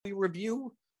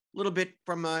review a little bit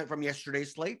from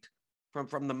yesterday's slate,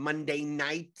 from the Monday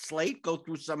night slate. Go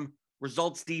through some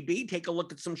results DB, take a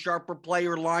look at some sharper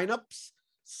player lineups,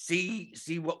 see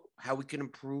how we can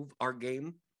improve our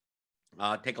game.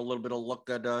 Take a little bit of look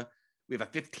at we have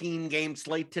a 15-game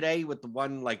slate today with the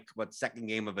one second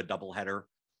game of a doubleheader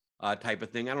type of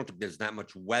thing. I don't think there's that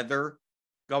much weather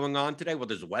going on today. Well,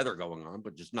 there's weather going on,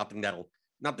 but just nothing that'll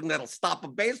stop a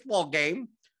baseball game.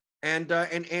 And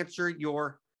answer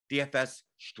your DFS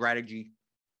strategy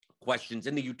questions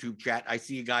in the YouTube chat. I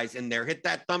see you guys in there. Hit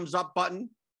that thumbs up button.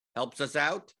 Helps us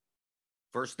out.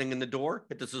 First thing in the door.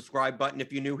 Hit the subscribe button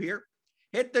if you're new here.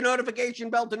 Hit the notification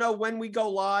bell to know when we go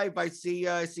live. I see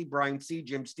Brian C.,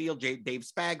 Jim Steele, Dave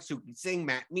Spag, Suki Singh,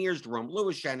 Matt Mears, Jerome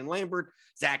Lewis, Shannon Lambert,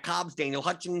 Zach Hobbs, Daniel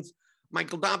Hutchins,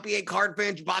 Michael Dompier, Card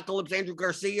Fan, Apocalypse, Andrew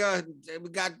Garcia. We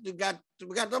got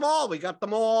them all. We got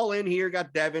them all in here.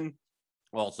 Got Devin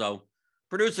also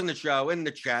producing the show in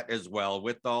the chat as well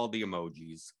with all the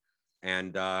emojis.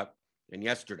 And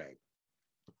yesterday,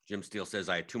 Jim Steele says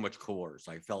I had too much Coors.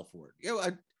 I fell for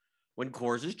it. When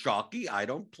Coors is chalky, I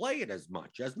don't play it as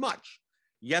much.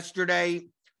 Yesterday,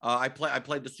 I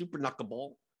played the Super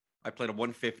Knuckleball. I played a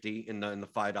 150 in the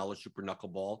 $5 Super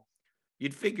Knuckleball.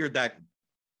 You'd figure that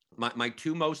my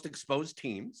two most exposed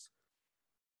teams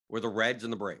were the Reds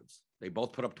and the Braves. They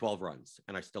both put up 12 runs,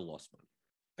 and I still lost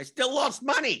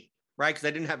money. Right? Because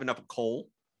I didn't have enough of Cole.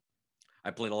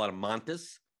 I played a lot of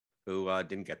Montes, who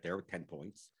didn't get there with 10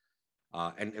 points.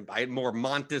 And I had more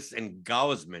Montes and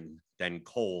Gausman than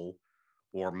Cole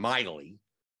or Miley.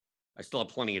 I still have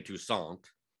plenty of Toussaint.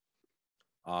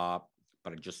 But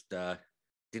I just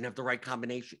didn't have the right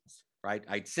combinations, right?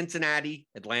 I had Cincinnati,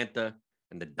 Atlanta,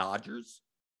 and the Dodgers.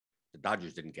 The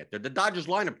Dodgers didn't get there. The Dodgers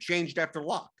lineup changed after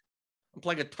lock. I'm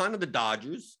playing a ton of the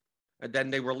Dodgers, and then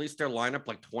they released their lineup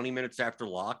like 20 minutes after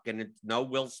lock, and it's no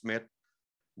Will Smith,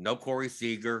 no Corey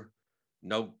Seager,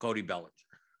 no Cody Bellinger.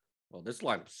 Well, this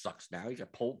lineup sucks now. You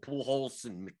got Pujols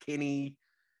and McKinney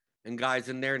and guys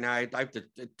in there. Now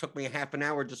it took me a half an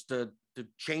hour just to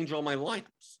change all my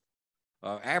lineups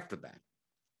after that.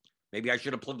 Maybe I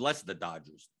should have played less of the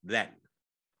Dodgers then.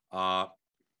 And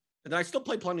then I still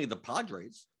play plenty of the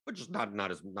Padres, but just not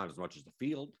as much as the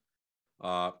field.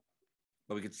 But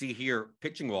we can see here,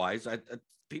 pitching wise,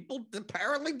 people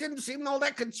apparently didn't seem all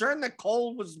that concerned that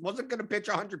Cole wasn't going to pitch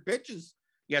 100 pitches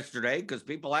yesterday, because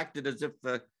people acted as if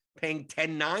paying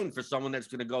 $10-9 for someone that's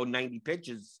going to go 90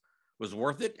 pitches was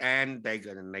worth it, and they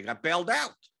got bailed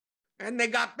out, and they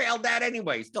got bailed out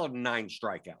anyway. Still had 9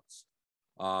 strikeouts.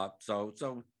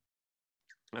 So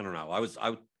I don't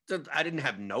know. I didn't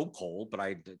have no Cole, but I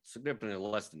had significantly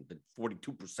less than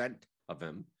 42% of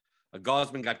him.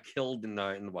 Gausman got killed in the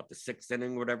 6th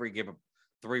inning, whatever. He gave up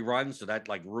 3 runs, so that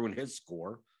ruined his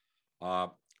score.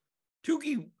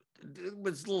 Tukey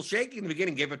was a little shaky in the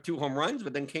beginning, gave up 2 home runs,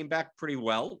 but then came back pretty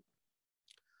well.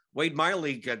 Wade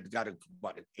Miley got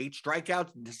 8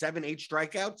 strikeouts, 8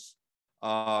 strikeouts.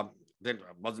 Then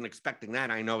I wasn't expecting that.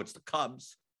 I know it's the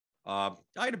Cubs. I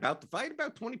had about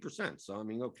 20%. So I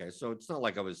mean, okay. So it's not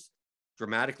like I was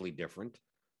dramatically different.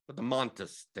 But the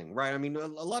Montes thing, right? I mean, a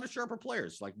lot of sharper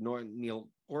players like Neil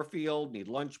Orfield, Need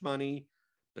Lunch Money,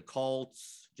 the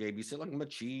Colts, JB like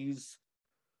Machis.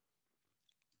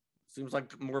 Seems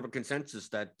like more of a consensus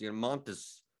that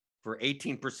Montes for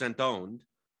 18% owned.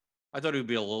 I thought it would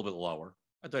be a little bit lower.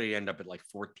 I thought he'd end up at like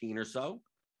 14 or so.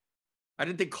 I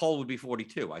didn't think Cole would be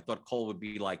 42. I thought Cole would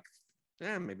be like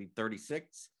maybe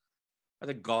 36. I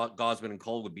think Gausman and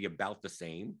Cole would be about the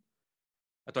same.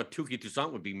 I thought Touki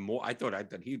Toussaint would be more. I thought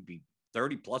he'd be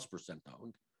 30+%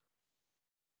 owned.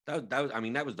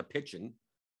 That was the pitching.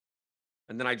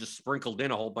 And then I just sprinkled in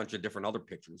a whole bunch of different other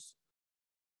pitchers.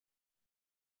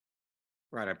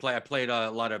 Right. I played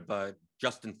a lot of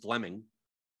Justin Fleming,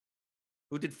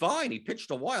 who did fine. He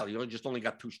pitched a while. He only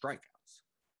got 2 strikeouts.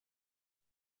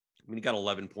 I mean, he got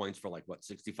 11 points for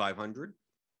 6,500.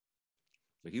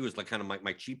 So he was like kind of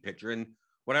my cheap pitcher. And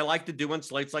what I like to do on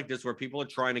slates like this, where people are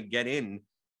trying to get in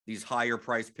these higher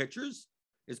priced pitchers,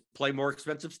 is play more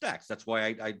expensive stacks. That's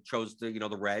why I chose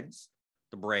the Reds,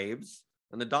 the Braves,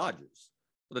 and the Dodgers.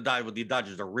 The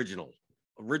Dodgers original,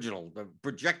 the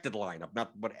projected lineup,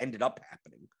 not what ended up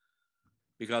happening,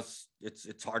 because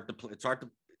it's hard to play.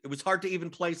 It was hard to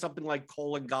even play something like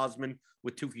Cole and Gausman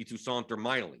with Touki Toussaint or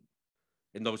Miley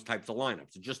in those types of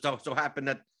lineups. It just so happened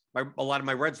that a lot of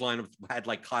my Reds lineups had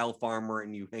like Kyle Farmer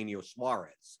and Eugenio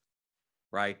Suarez,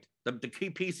 right? The key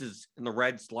pieces in the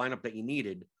Reds lineup that you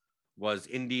needed was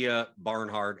India,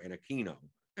 Barnhart, and Aquino.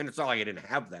 And it's not like I didn't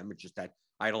have them. It's just that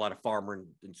I had a lot of Farmer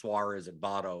and Suarez and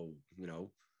Votto,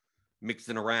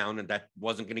 mixing around, and that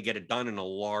wasn't going to get it done in a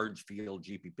large field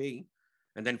GPP.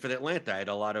 And then for the Atlanta, I had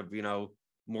a lot of,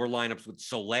 more lineups with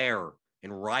Soler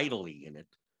and Riley in it.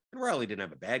 And Riley didn't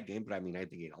have a bad game, but I mean, I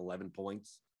think he had 11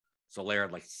 points. Soler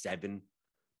had like 7.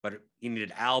 But you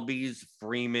needed Albies,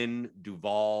 Freeman,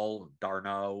 Duvall,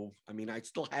 Darno. I mean, I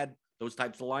still had those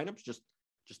types of lineups, just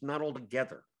not all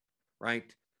together,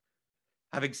 right?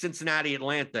 Having Cincinnati,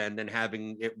 Atlanta, and then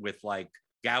having it with like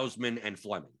Gausman and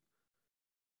Fleming,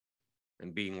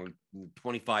 and being like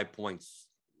 25 points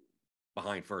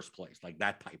behind first place, like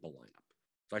that type of lineup.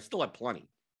 So I still have plenty.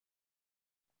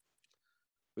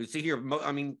 We see here,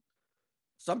 I mean,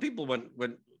 some people went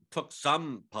took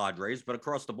some Padres, but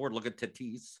across the board, look at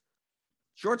Tatis.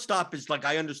 Shortstop is like,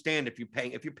 I understand if you're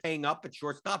paying up at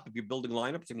shortstop, if you're building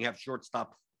lineups and you have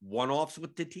shortstop one-offs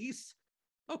with Tatis,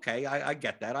 okay, I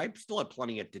get that. I still have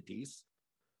plenty at Tatis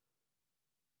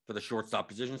for the shortstop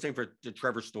position. Same for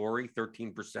Trevor Story,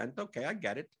 13%. Okay, I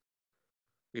get it.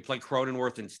 We play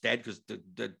Cronenworth instead because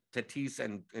the Tatis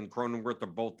and Cronenworth are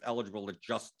both eligible at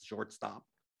just shortstop.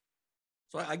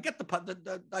 So I get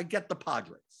I get the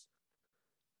Padres.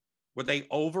 Were they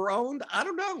over-owned? I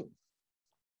don't know.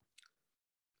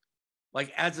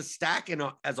 Like as a stack and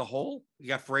as a whole, you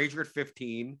got Frazier at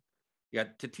 15, you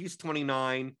got Tatis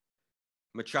 29,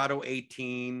 Machado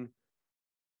 18,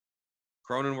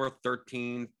 Cronenworth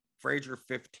 13, Frazier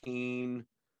 15,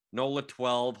 Nola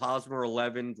 12, Hosmer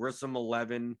 11, Grissom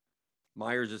 11,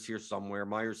 Myers is here somewhere,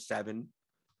 Myers 7.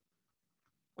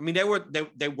 I mean, they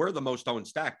were the most owned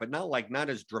stack, but not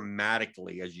as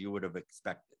dramatically as you would have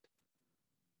expected.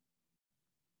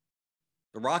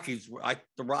 The Rockies, I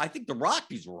think the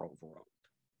Rockies were overowned.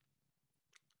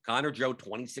 Connor Joe,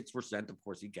 26%. Of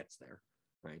course, he gets there,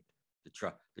 right?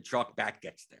 The chalk bat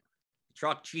gets there. The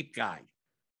chalk cheap guy.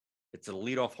 It's a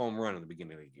leadoff home run in the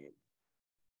beginning of the game.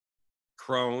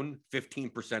 Crone,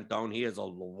 15% owned. He has a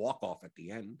walk-off at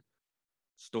the end.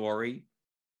 Story.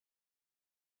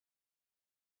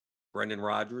 Brendan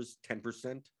Rodgers,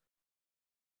 10%.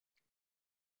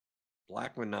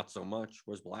 Blackman, not so much.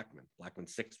 Where's Blackman? Blackman,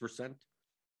 6%.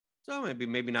 So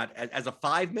maybe not as a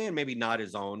 5-man, maybe not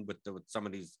his own with some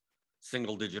of these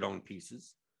single-digit owned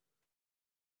pieces.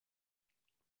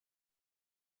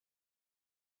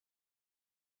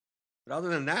 But other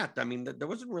than that, I mean, there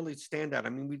wasn't really standout. I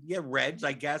mean, we get Reds,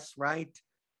 I guess, right?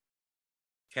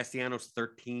 Castellanos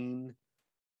 13,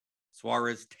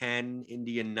 Suarez 10,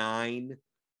 India 9.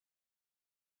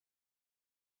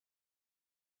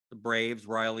 The Braves,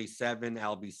 Riley 7,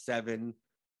 Albie 7.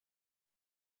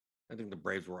 I think the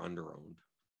Braves were underowned.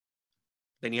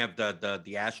 Then you have the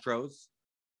Astros.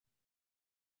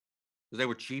 Because they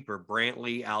were cheaper.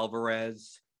 Brantley,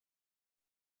 Alvarez.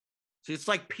 So it's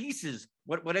like pieces.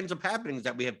 What ends up happening is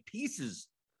that we have pieces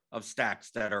of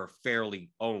stacks that are fairly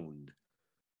owned.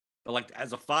 But like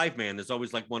as a 5-man, there's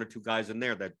always like 1 or 2 guys in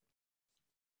there that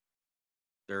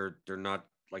they're not,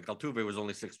 like Altuve was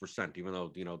only 6%, even though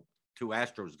 2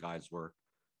 Astros guys were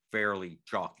fairly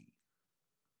chalky.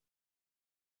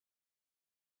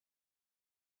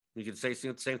 You can say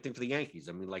the same thing for the Yankees.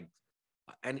 I mean, like,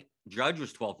 and Judge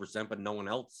was 12%, but no one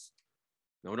else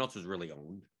was really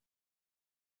owned.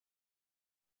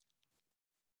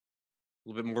 A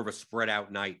little bit more of a spread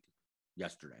out night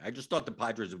yesterday. I just thought the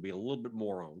Padres would be a little bit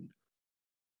more owned.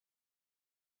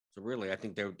 So really, I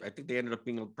think they ended up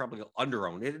being probably under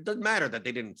owned. It doesn't matter that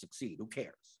they didn't succeed. Who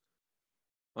cares?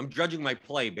 I'm judging my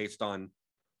play based on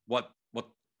what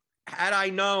had I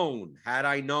known,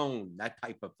 that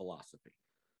type of philosophy.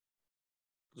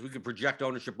 Because we can project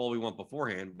ownership all we want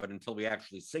beforehand, but until we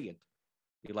actually see it,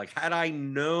 you're like, had I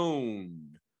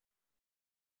known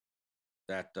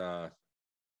that the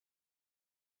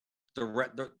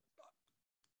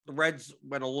Reds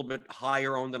went a little bit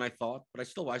higher owned than I thought, but I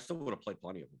still would have played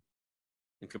plenty of them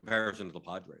in comparison to the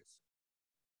Padres.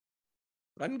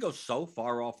 But I didn't go so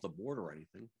far off the board or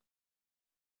anything.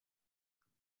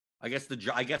 I guess the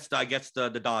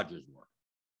Dodgers were,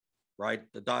 right?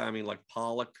 Like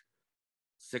Pollock,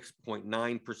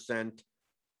 6.9%.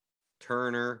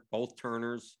 Turner, both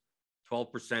Turners,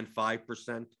 12%,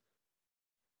 5%.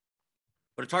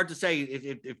 But it's hard to say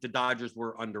if the Dodgers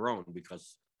were underowned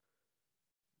because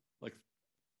like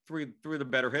three of the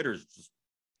better hitters just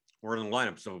were in the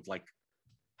lineup. So it's like,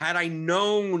 had I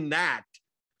known that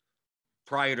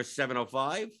prior to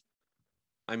 7:05,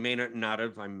 I may not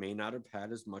have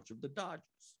had as much of the Dodgers.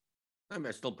 I mean,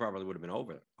 I still probably would have been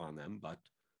over on them, but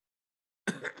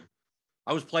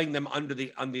I was playing them under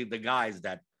the guys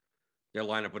that their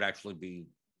lineup would actually be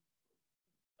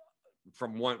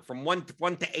from one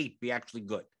to 8 be actually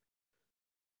good.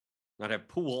 Not have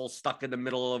Pujols stuck in the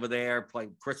middle over there,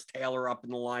 playing Chris Taylor up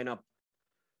in the lineup,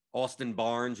 Austin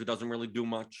Barnes, who doesn't really do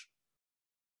much.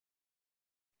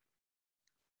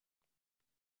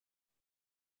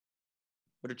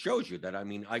 But it shows you that, I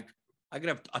mean, I could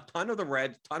have a ton of the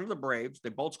Reds, ton of the Braves. They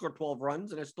both score 12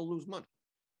 runs, and I still lose money.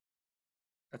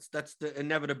 That's the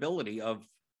inevitability of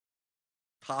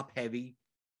top heavy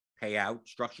payout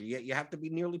structure. You have to be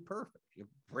nearly perfect. You're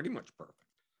pretty much perfect.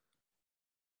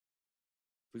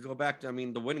 If we go back to, I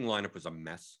mean, the winning lineup was a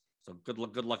mess. So good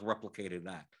luck replicating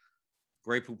that.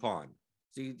 Grey Poupon.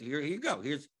 See, here you go.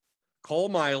 Here's Cole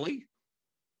Miley,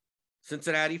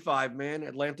 Cincinnati 5-man,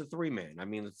 Atlanta 3-man. I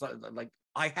mean, it's like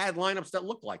I had lineups that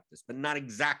look like this, but not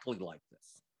exactly like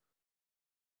this.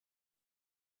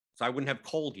 So I wouldn't have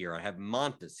Cole here. I have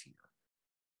Montes here.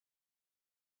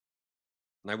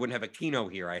 And I wouldn't have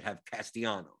Aquino here. I'd have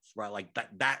Castellanos, right? Like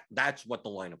that's what the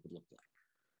lineup would look like.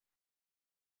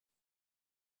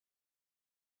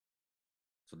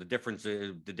 So the difference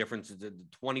is the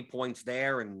 20 points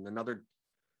there and another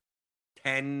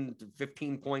 10 to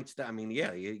 15 points down. I mean,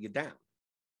 yeah, you're down.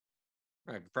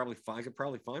 I could probably find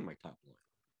my top line.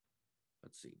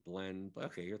 Let's see, blend.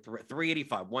 Okay, you're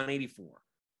 385, 184,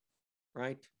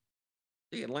 right?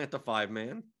 The Atlanta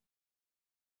 5-man.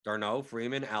 Darno,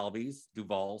 Freeman, Albies,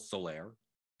 Duvall, Soler.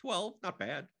 12, not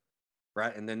bad.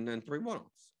 Right, and then 3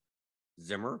 one-offs.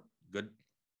 Zimmer, good.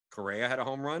 Correa had a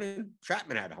home run, and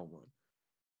Chapman had a home run.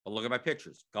 But look at my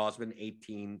pitchers. Gausman,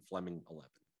 18, Fleming, 11.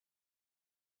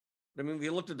 But I mean, if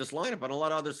you looked at this lineup on a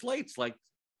lot of other slates, like,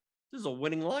 this is a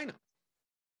winning lineup.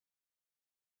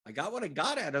 I got what I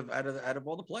got out of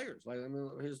all the players. Like, I mean,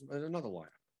 here's another lineup.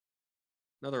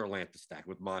 Another Atlanta stack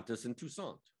with Montes and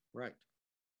Toussaint. Right.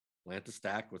 Atlanta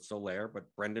stack with Soler, but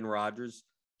Brendan Rodgers,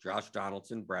 Josh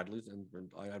Donaldson, Bradley's, and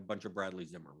I had a bunch of Bradley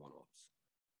Zimmer one-offs.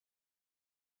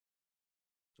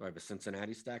 So I have a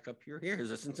Cincinnati stack up here.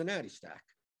 Here's a Cincinnati stack.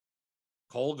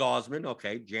 Cole Gausman,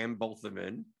 okay, jam both of them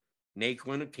in.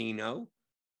 Naquin, Aquino,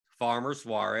 Farmer,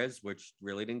 Suarez, which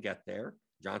really didn't get there.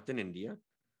 Jonathan India.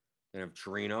 Then I have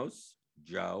Chirinos,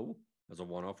 Joe as a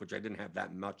one-off, which I didn't have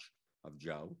that much of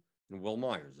Joe, and Will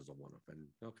Myers as a one-off. And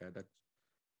okay, that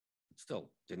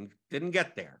still didn't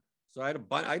get there. So I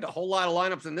had a whole lot of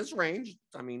lineups in this range.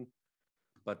 I mean,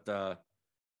 but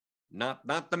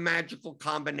not the magical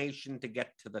combination to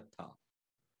get to the top.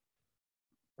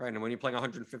 Right, and when you're playing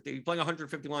 150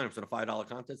 lineups in a $5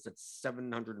 contest, that's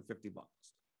 $750. I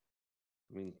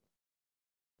mean,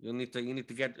 you need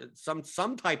to get some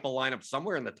type of lineup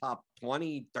somewhere in the top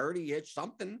 20, 30-ish,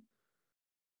 something,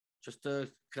 just to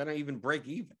kind of even break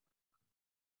even.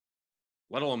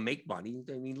 Let alone make money.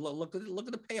 I mean, look at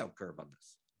the payout curve on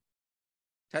this.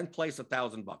 10th place,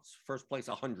 $1,000. First place,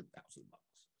 $100,000.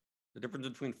 The difference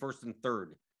between first and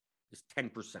third is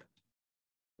 10%.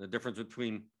 The difference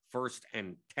between first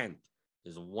and 10th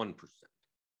is 1%.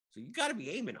 So you got to be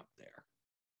aiming up there.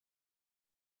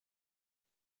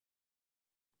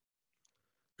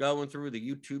 Going through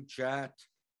the YouTube chat.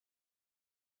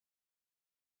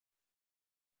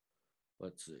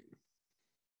 Let's see.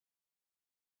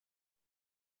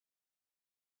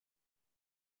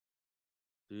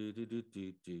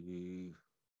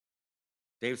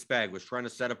 Dave Spag was trying to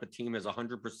set up a team as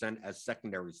 100% as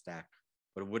secondary stack,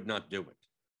 but it would not do it.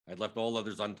 I'd left all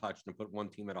others untouched and put one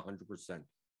team at 100%.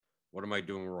 What am I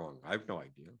doing wrong? I have no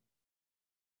idea.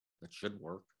 That should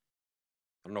work.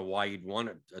 I don't know why you'd want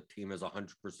a team as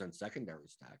 100% secondary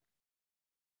stack.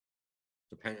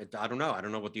 I don't know. I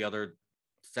don't know what the other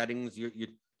settings you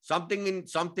something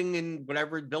in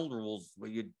whatever build rules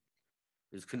where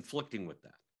is conflicting with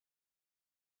that.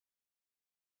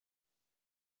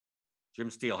 Jim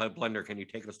Steele, Head Blender, can you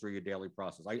take us through your daily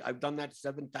process? I've done that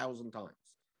 7,000 times.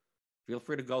 Feel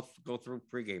free to go through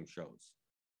pregame shows.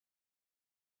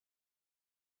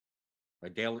 My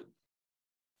daily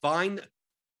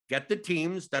get the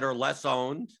teams that are less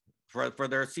owned for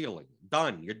their ceiling.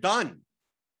 Done. You're done.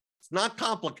 It's not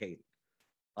complicated.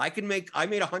 I made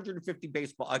 150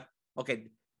 baseball. Okay,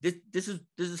 this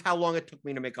is how long it took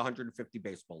me to make 150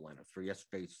 baseball lineups for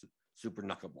yesterday's Super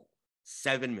Knuckleball.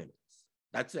 7 minutes.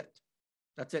 That's it.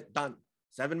 That's it. Done.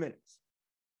 7 minutes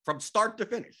from start to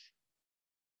finish.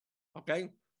 Okay,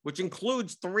 which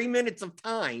includes 3 minutes of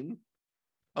time.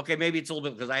 Okay, maybe it's a little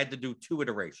bit because I had to do 2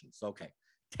 iterations. Okay,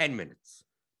 10 minutes.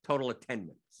 Total of 10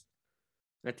 minutes.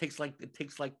 And it takes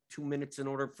like 2 minutes in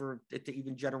order for it to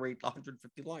even generate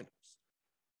 150 lineups.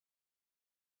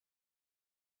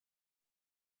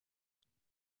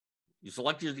 You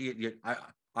select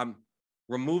I'm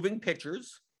removing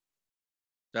pitchers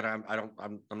that I'm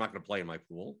not going to play in my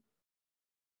pool.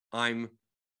 I'm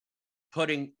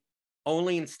putting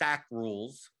only in stack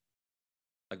rules,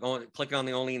 like clicking on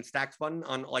the only in stacks button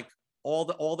on like all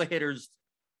the hitters.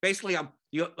 Basically,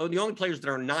 the only players that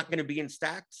are not going to be in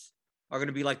stacks are going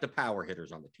to be like the power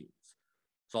hitters on the teams.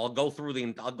 So I'll go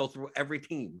through every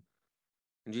team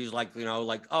And she's like,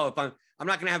 like, oh, if I'm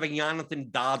not going to have a Jonathan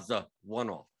Daza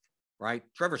one-off, right?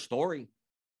 Trevor Story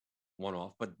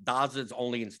one-off, but Daza is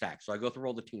only in stacks. So I go through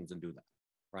all the teams and do that,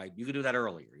 right? You could do that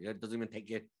earlier. It doesn't even take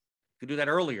you. You could do that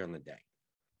earlier in the day,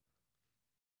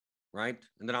 right?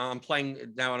 And then I'm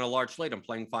playing now on a large slate. I'm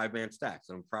playing 5-man stacks.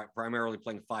 I'm primarily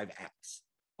playing 5X,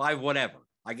 5 whatever.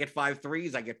 I get 5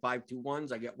 3s. I get 5 2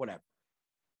 1s. I get whatever.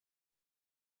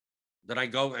 Then I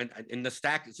go and in the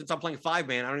stack, since I'm playing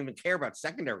 5-man, I don't even care about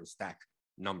secondary stack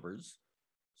numbers.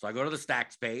 So I go to the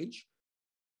stacks page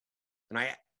and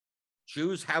I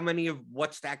choose how many of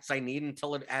what stacks I need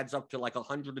until it adds up to like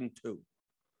 102.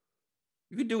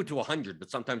 You can do it to 100, but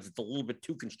sometimes it's a little bit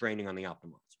too constraining on the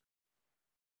optimizer.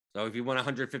 So if you want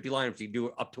 150 lineups, you do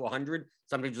it up to 100.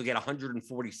 Sometimes you'll get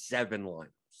 147 lineups,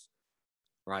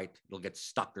 right? It'll get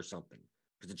stuck or something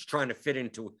because it's trying to fit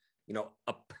into,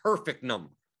 a perfect number.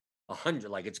 100,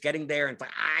 like it's getting there, and it's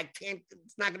like I can't.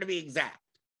 It's not going to be exact,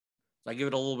 so I give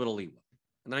it a little bit of leeway,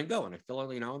 and then I go and I fill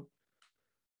it.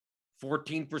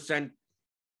 14%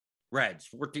 Reds,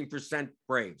 14%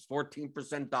 Braves,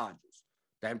 14% Dodgers,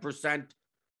 10%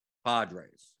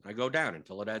 Padres. I go down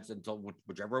until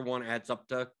whichever one adds up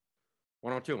to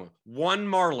 102. One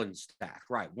Marlins stack,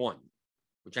 right? One,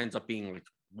 which ends up being like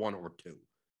 1 or 2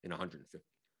 in 150.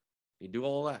 You do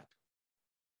all that.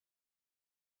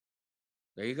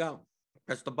 There you go.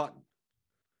 Press the button.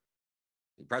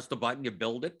 You press the button, you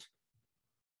build it.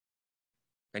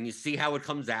 And you see how it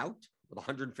comes out with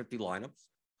 150 lineups.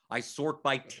 I sort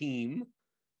by team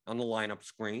on the lineup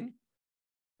screen.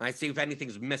 I see if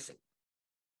anything's missing.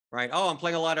 Right? Oh, I'm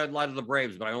playing a lot of the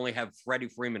Braves, but I only have Freddie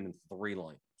Freeman in 3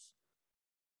 lineups.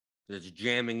 It's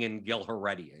jamming in Gil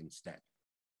Heredia instead.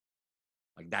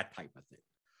 Like that type of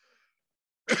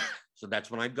thing. So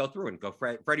that's when I'd go through and go,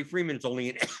 Freddie Freeman's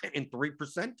only in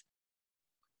 3%.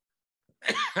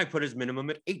 I put his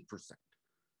minimum at 8%.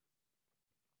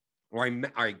 Or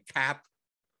I cap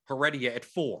Heredia at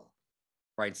 4.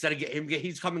 Right? Instead of him,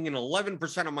 he's coming in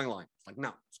 11% of my line. It's like,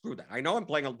 no, screw that. I know I'm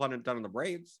playing a pun and done on the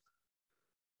Braves,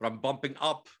 but I'm bumping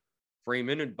up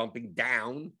Freeman and bumping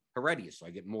down Heredia, so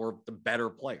I get more of the better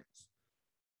players.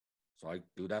 So I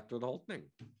do that through the whole thing.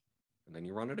 And then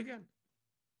you run it again.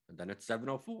 And then it's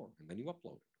 704, and then you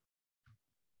upload it.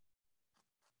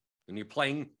 And you're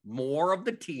playing more of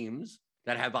the teams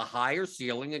that have a higher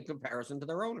ceiling in comparison to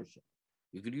their ownership.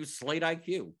 You could use Slate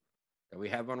IQ that we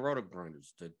have on Roto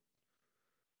Grinders to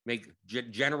make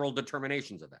general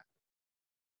determinations of that.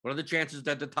 What are the chances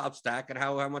that the top stack and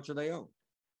how much are they owned?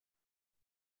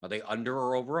 Are they under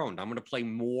or over-owned? I'm going to play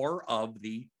more of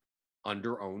the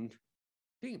under-owned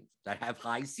teams that have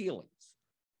high ceilings.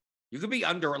 You could be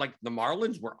under, like the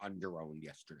Marlins were under-owned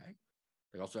yesterday.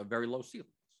 They also have very low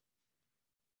ceilings.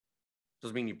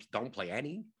 Doesn't mean you don't play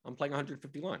any. I'm playing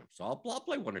 150 lineups. So I'll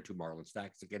play 1 or 2 Marlin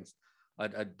stacks against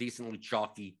a decently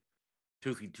chalky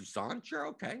Tuki Toussaint. Sure,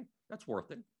 okay. That's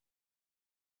worth it.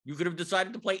 You could have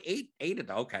decided to play 8 of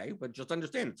them. Okay, but just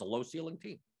understand it's a low ceiling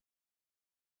team.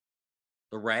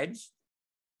 The Reds,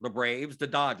 the Braves, the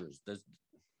Dodgers.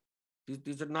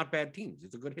 These are not bad teams.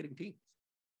 These are good hitting teams.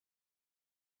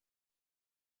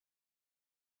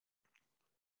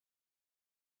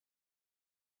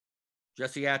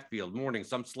 Jesse Atfield, morning.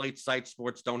 Some slate site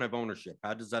sports don't have ownership.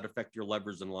 How does that affect your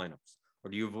levers and lineups?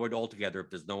 Or do you avoid altogether if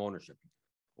there's no ownership?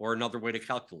 Or another way to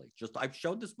calculate. I've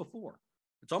showed this before.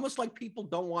 It's almost like people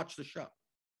don't watch the show.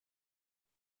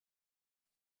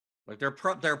 Like there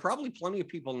are probably plenty of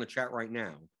people in the chat right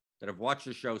now that have watched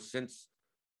the show since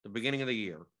the beginning of the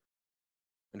year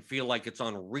and feel like it's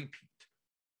on repeat,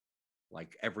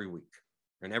 like every week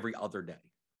and every other day.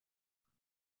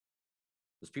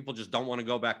 Because people just don't want to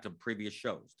go back to previous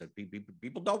shows. That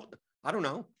people don't. I don't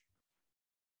know.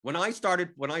 When I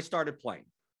started playing,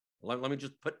 let me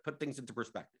just put things into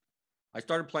perspective. I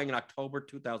started playing in October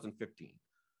 2015.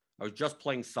 I was just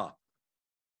playing soccer.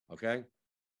 Okay.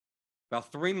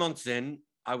 About 3 months in,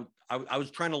 I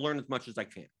was trying to learn as much as I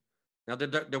can. Now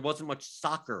there wasn't much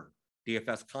soccer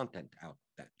DFS content out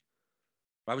then.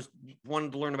 But I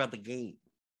wanted to learn about the game.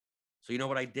 So you know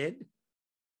what I did?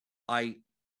 I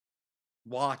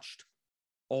watched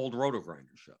old Roto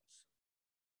Grinder shows.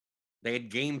 They had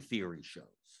game theory shows.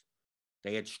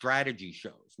 They had strategy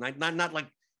shows. Not like,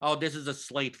 oh, this is a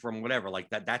slate from whatever, like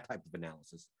that type of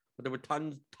analysis. But there were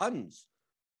tons.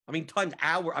 I mean, tons,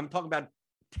 hours. I'm talking about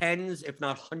tens, if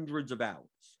not hundreds of hours.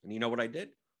 And you know what I did?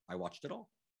 I watched it all.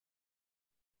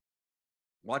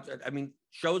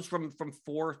 Shows from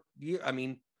 4 years.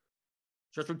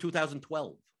 Shows from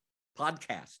 2012.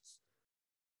 Podcasts.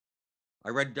 I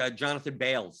read Jonathan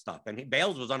Bales stuff, and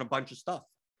Bales was on a bunch of stuff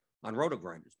on Roto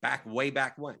Grinders way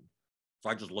back when. So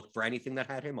I just looked for anything that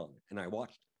had him on it, and I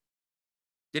watched it.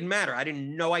 Didn't matter. I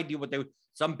didn't no idea what they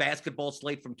some basketball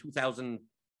slate from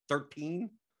 2013.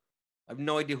 I have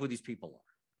no idea who these people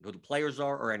are, who the players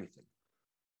are, or anything.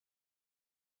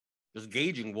 Just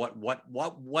gauging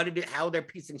how they're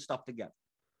piecing stuff together.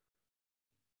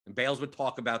 And Bales would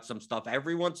talk about some stuff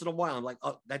every once in a while. I'm like,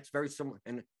 oh, that's very similar,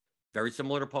 and very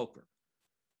similar to poker.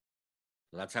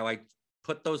 So that's how I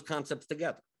put those concepts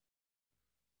together.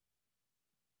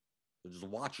 So just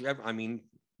watch. I mean,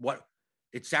 what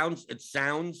it sounds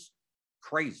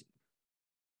crazy.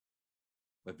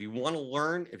 But if you want to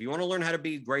learn how to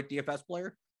be a great DFS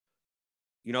player,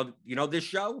 you know this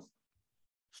show,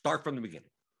 start from the beginning.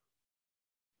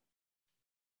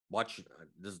 Watch.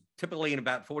 This is typically in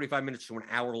about 45 minutes to an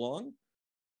hour long,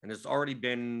 and it's already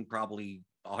been probably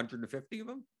 150 of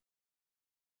them.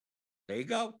 There you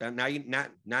go. Now you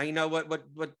know what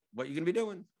you're gonna be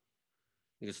doing.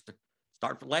 You just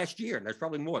start for last year, and there's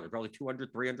probably more. There's probably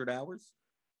 200, 300 hours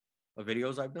of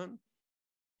videos I've done.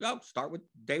 Go start with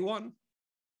day one,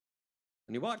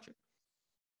 and you watch it.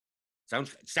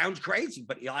 Sounds crazy,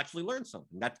 but you'll actually learn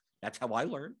something. That's how I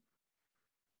learn.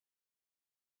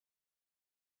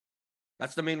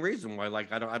 That's the main reason why,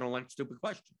 like, I don't like stupid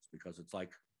questions, because it's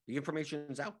like the information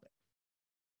is out there.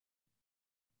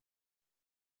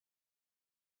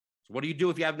 So what do you do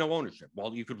if you have no ownership?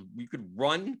 Well, you could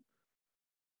run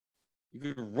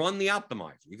the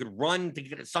optimizer. You could run to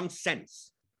get some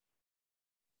sense.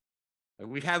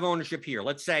 We have ownership here.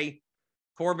 Let's say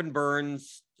Corbin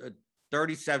Burns,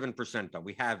 37%.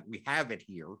 We have it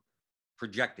here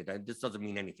projected. This doesn't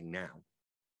mean anything now.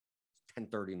 It's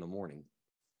 10:30 in the morning.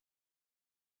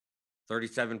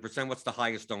 37%. What's the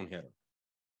highest owned hitter?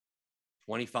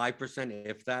 25%,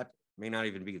 if that. May not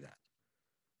even be that.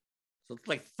 So it's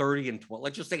like 30 and 20.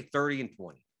 Let's just say 30 and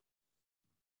 20.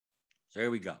 So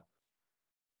here we go.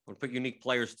 We'll put unique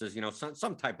players to,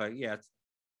 some type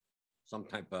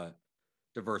of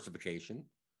diversification.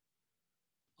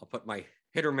 I'll put my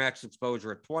hitter max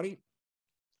exposure at 20,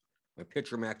 my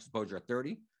pitcher max exposure at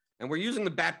 30, and we're using the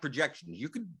bat projections. You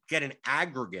could get an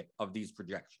aggregate of these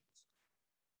projections.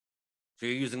 So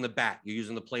you're using the bat, you're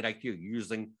using the plate IQ, you're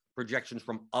using projections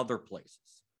from other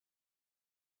places.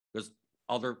 Because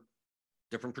other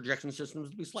different projection systems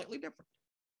will be slightly different.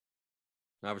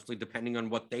 Obviously, depending on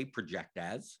what they project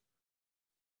as,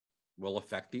 will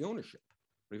affect the ownership.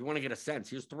 But if you want to get a sense,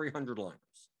 here's 300 liners.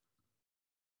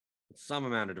 With some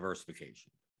amount of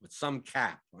diversification, with some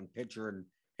cap on pitcher and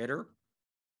hitter.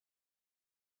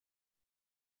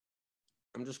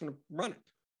 I'm just going to run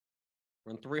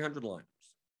 300 liners.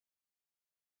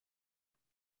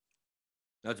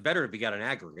 Now, it's better if you got an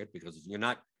aggregate, because it's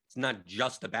not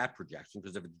just the bat projection,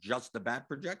 because if it's just the bat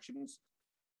projections,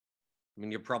 I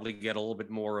mean, you probably get a little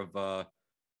bit more of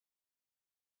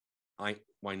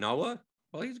Wainoa.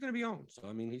 Well, he's going to be owned. So,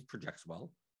 I mean, he projects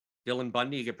well. Dylan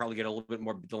Bundy, you could probably get a little bit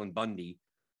more Dylan Bundy,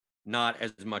 not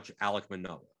as much Alek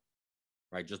Manoah,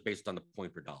 right? Just based on the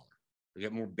point per dollar. You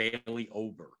get more Bailey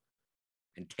Ober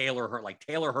and Taylor Hearn. Like,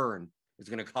 Taylor Hearn is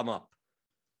going to come up.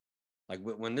 Like,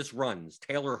 when this runs,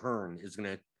 Taylor Hearn is going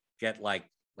to get like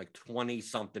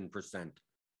 20-something%.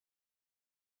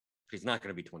 He's not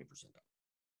going to be 20% up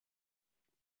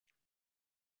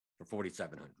for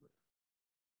 4,700.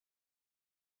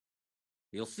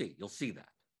 You'll see that.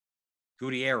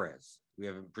 Gutierrez, we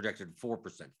have projected 4%,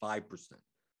 5%.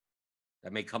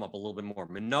 That may come up a little bit more.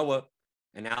 Manoah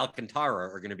and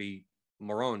Alcantara are going to be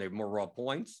more owned. They have more raw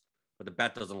points, but the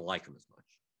bet doesn't like them as much,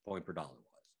 point per dollar wise.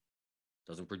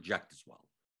 Doesn't project as well.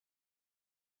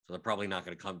 So they're probably not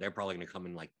going to come. They're probably going to come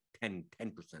in like 10%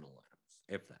 of lineups,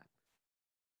 if that.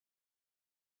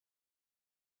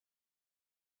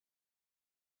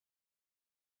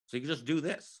 So you can just do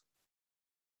this.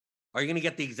 Are you going to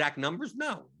get the exact numbers?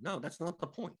 No, that's not the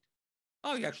point.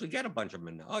 Oh, you actually get a bunch of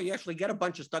them. Oh, you actually get a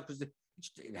bunch of stuff because it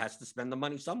has to spend the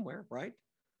money somewhere, right?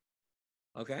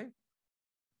 Okay.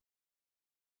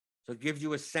 So it gives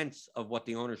you a sense of what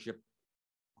the ownership,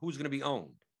 who's going to be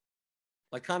owned.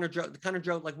 Like Connor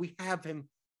Joe, like we have him.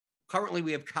 Currently,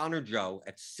 we have Connor Joe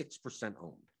at 6%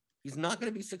 owned. He's not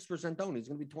going to be 6% owned. He's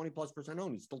going to be 20+%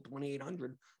 owned. He's still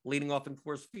 2,800 leading off in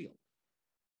Coors Field.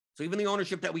 So even the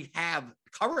ownership that we have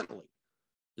currently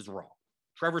is wrong.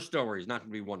 Trevor Story is not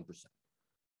going to be 1%.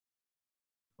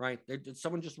 Right?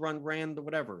 Someone just ran the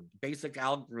whatever basic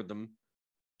algorithm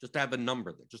just to have a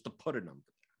number there, just to put a number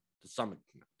there to some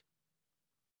extent.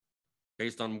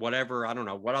 Based on whatever, I don't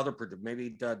know, what other, maybe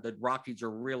the Rockies are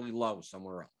really low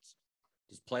somewhere else.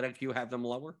 Does Play IQ have them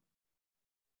lower?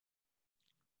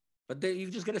 But then you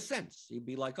just get a sense. You'd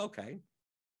be like, okay.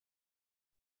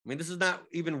 I mean, this is not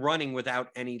even running without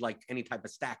any type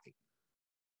of stacking.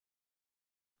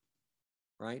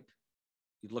 right?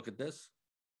 You'd look at this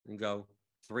and go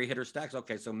 3-hitter stacks.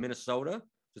 Okay, so Minnesota,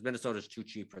 because Minnesota's too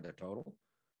cheap for their total.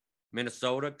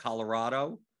 Minnesota,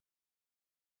 Colorado,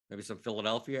 maybe some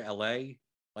Philadelphia, LA.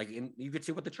 You could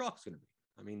see what the chalk's going to be.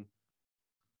 I mean,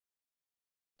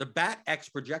 the bat X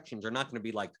projections are not going to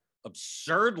be like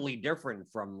absurdly different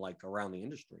from like around the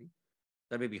industry.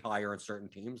 They may be higher in certain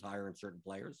teams, higher in certain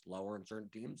players, lower in certain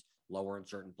teams, lower in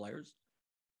certain players,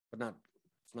 but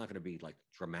it's not going to be like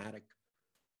dramatic.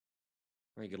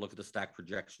 Right? You could look at the stack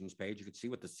projections page. You could see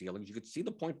what the ceilings, you could see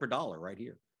the point per dollar right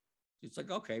here. It's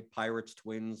like, okay, Pirates,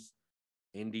 Twins,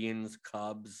 Indians,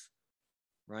 Cubs,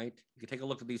 right? You can take a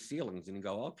look at these ceilings and you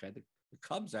go, okay, the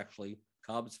Cubs actually,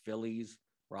 Cubs, Phillies,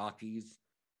 Rockies,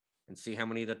 and see how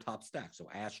many of the top stacks. So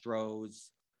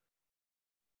Astros.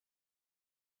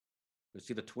 You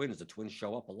see the Twins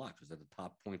show up a lot because they're the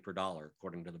top point per dollar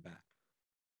according to the back.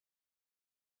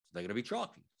 So they're going to be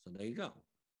chalky. So there you go.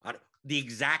 The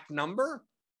exact number,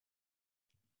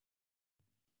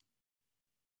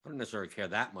 I don't necessarily care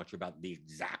that much about the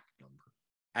exact number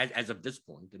as of this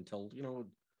point until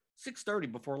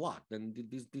 6:30 before lock. Then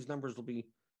these numbers they'll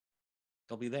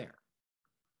be there.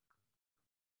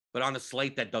 But on a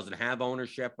slate that doesn't have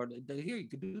ownership, or here you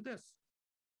could do this.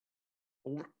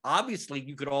 Obviously,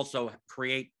 you could also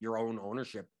create your own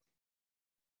ownership.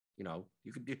 You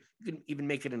can even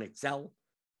make it in Excel,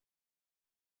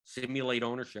 simulate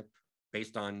ownership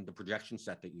based on the projection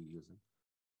set that you're using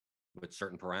with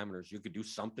certain parameters. You could do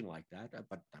something like that,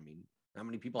 but I mean, how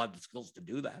many people have the skills to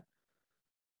do that?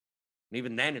 And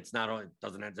even then, it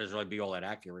doesn't necessarily be all that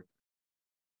accurate.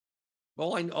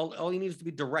 All he needs to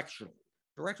be directional.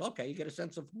 Okay, you get a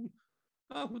sense of who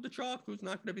the chalk, who's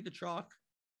not going to be the chalk,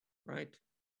 right?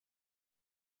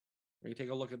 And you take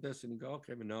a look at this and you go,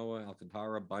 okay, Manoah,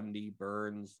 Alcantara, Bundy,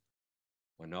 Burns,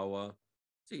 Manoah.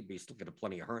 So you'd be still getting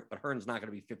plenty of Hearn, but Hearn's not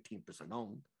going to be 15%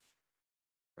 owned,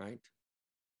 right?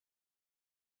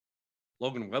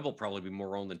 Logan Webb will probably be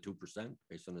more owned than 2%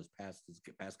 based on his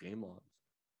past game logs.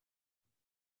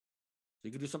 So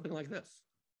you could do something like this.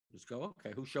 Just go,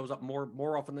 okay, who shows up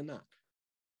more often than not?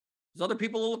 Because other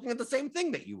people are looking at the same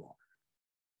thing that you are.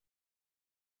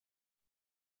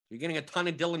 You're getting a ton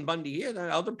of Dylan Bundy here, then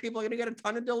other people are going to get a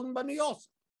ton of Dylan Bundy also.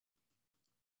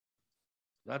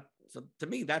 So to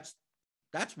me, that's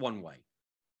one way.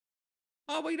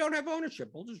 Oh, well, you don't have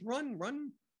ownership. We'll just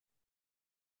run.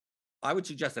 I would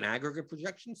suggest an aggregate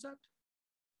projection set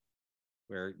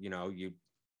where, you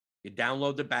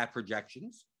download the bat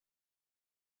projections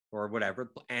or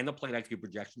whatever, and the plate IQ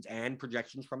projections and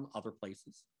projections from other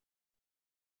places.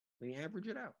 Then you average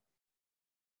it out.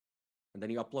 And then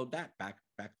you upload that back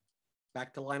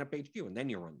to lineup HQ, and then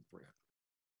you run 300.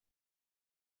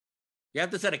 You have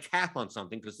to set a cap on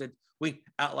something because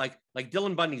like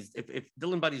Dylan Bundy's, if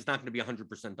Dylan Bundy's not going to be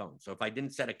 100% owned. So if I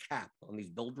didn't set a cap on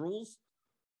these build rules,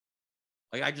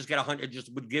 like I just get 100, it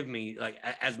just would give me like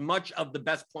as much of the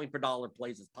best point per dollar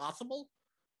plays as possible.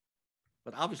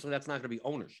 But obviously that's not going to be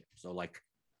ownership. So like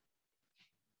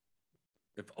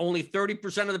if only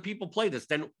 30% of the people play this,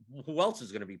 then who else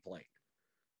is going to be played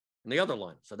in the other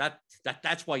line? So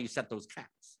that's why you set those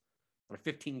caps on a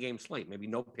 15-game slate. Maybe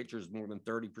no pitchers more than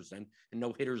 30% and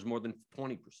no hitters more than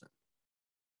 20%.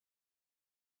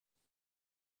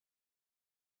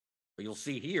 But you'll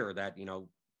see here that,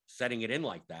 setting it in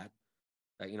like that,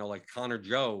 like Connor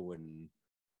Joe and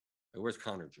where's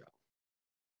Connor Joe?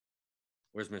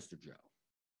 Where's Mr. Joe?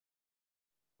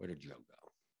 Where did Joe go?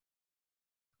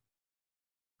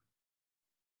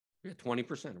 Yeah,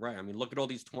 20%, right? I mean, look at all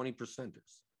these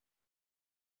 20%ers.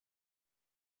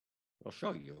 I'll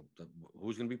show you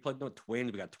who's going to be playing. No,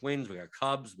 Twins. We got Twins. We got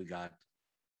Cubs. We got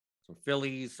some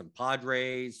Phillies, some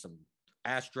Padres, some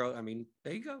Astro. I mean,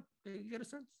 there you go. There you get a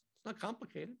sense. It's not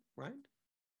complicated, right?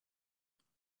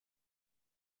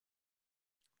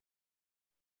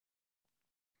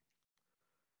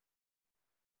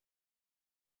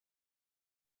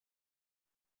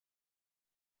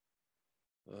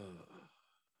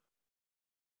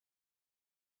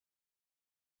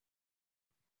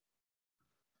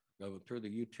 Go through the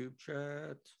YouTube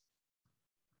chat.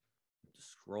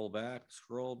 Just scroll back.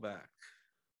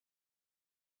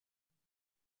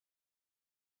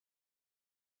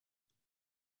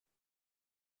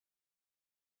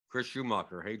 Chris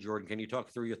Schumacher. Hey, Jordan, can you talk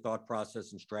through your thought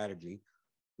process and strategy?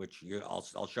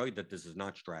 I'll show you that this is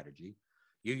not strategy.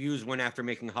 You use when after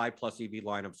making high plus EV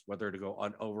lineups, whether to go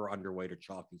over underweight or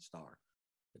chalky star.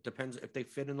 It depends if they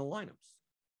fit in the lineups.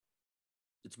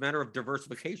 It's a matter of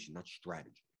diversification, not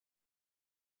strategy.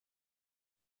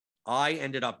 I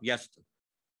ended up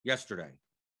yesterday.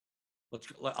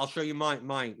 I'll show you my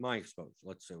exposure.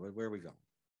 Let's see where we go.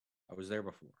 I was there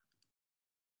before.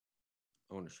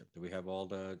 ownership. Do we have all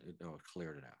the? No, it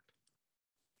cleared it out.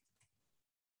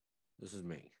 This is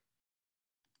me.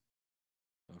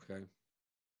 Okay.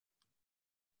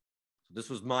 So this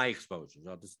was my exposure. I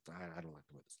don't like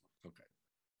the way this looks. Okay.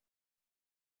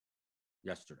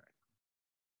 Yesterday,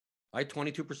 I had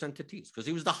 22% Tatis because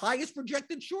he was the highest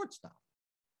projected shortstop.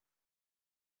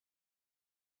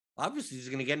 Obviously, he's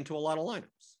going to get into a lot of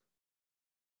lineups.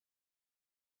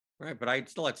 Right, but I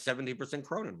still had 70%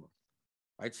 Cronenworth.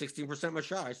 I had 16%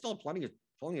 Machado. I still have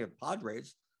plenty of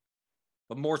Padres,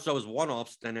 but more so as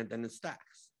one-offs than in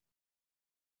stacks.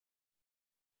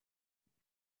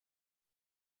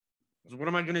 So what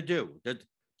am I going to do? That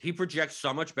he projects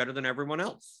so much better than everyone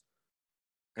else.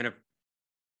 And if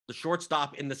the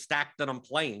shortstop in the stack that I'm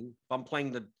playing, if I'm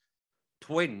playing the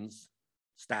Twins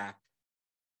stack,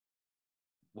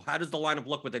 well, how does the lineup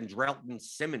look with Andrelton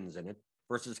Simmons in it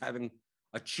versus having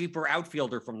a cheaper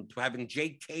outfielder from having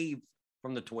Jake Cave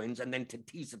from the Twins and then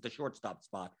Tatis at the shortstop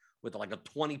spot with like a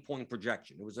 20-point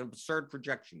projection? It was an absurd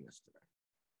projection yesterday.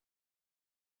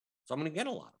 So I'm going to get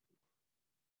a lot of them.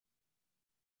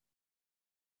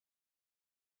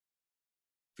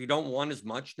 If you don't want as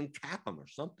much, then cap them or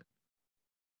something.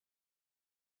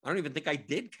 I don't even think I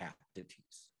did cap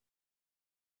Tatis.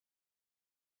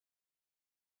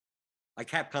 I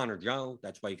capped Connor Joe.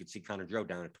 That's why you could see Connor Joe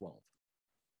down at 12.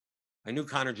 I knew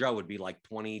Connor Joe would be like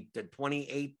 20 to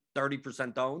 28,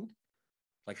 30% owned.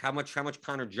 Like how much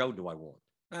Connor Joe do I want?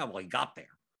 Oh, well, he got there.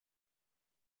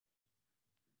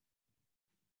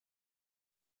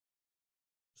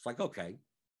 It's like, okay,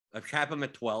 I cap him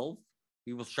at 12.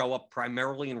 He will show up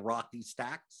primarily in Rocky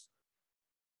stacks.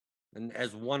 And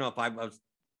as one-up, I was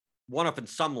one-up in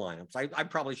some lineups. I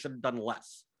probably should have done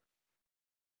less.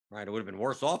 Right? It would have been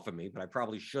worse off for me, but I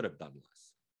probably should have done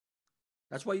less.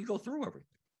 That's why you go through everything.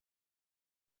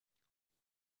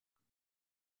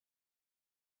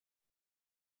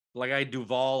 Like I had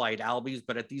Duvall, I had Albies,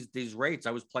 but at these rates,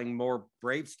 I was playing more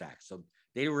Brave stacks. So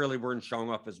they really weren't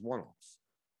showing up as one-offs.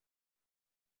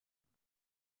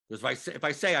 Because if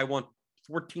I say I want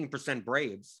 14%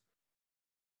 Braves,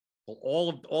 well,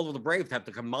 all of the Braves have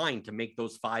to combine to make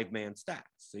those 5-man stacks.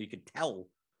 So you can tell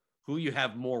who you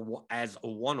have more as a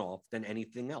one-off than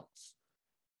anything else.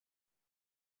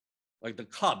 Like the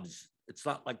Cubs, it's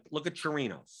not like, look at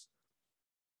Chirinos.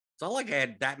 It's not like I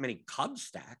had that many Cubs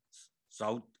stacks.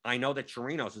 So I know that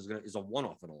Chirinos is a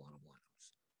one-off in a lot of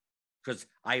lineups. Because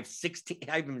I have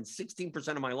 16%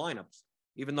 of my lineups,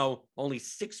 even though only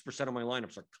 6% of my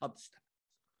lineups are Cubs stacks.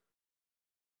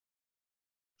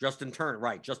 Justin Turner,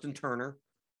 right. Justin Turner.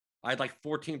 I had like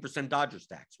 14% Dodger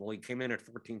stacks. Well, he came in at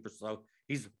 14%. So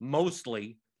he's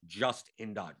mostly just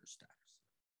in Dodger stacks.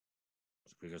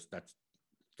 Because that's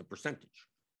the percentage.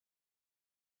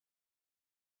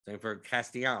 Same for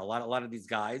Castellano. A lot of these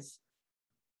guys,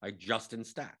 I just in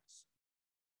stacks.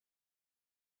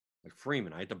 Like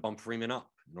Freeman, I had to bump Freeman up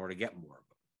in order to get more of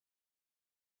them.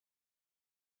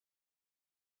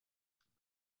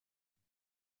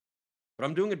 But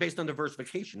I'm doing it based on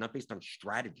diversification, not based on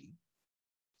strategy.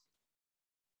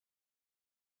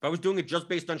 If I was doing it just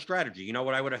based on strategy, you know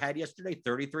what I would have had yesterday?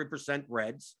 33%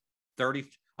 Reds, 30.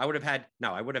 I would have had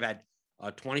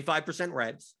 25%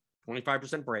 Reds,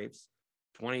 25% Braves,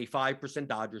 25%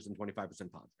 Dodgers, and 25% Padres.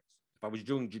 If I was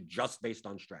doing just based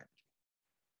on strategy,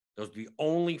 those are the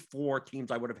only 4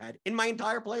 teams I would have had in my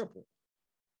entire player pool,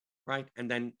 right? And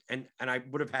then and I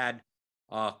would have had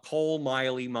Cole,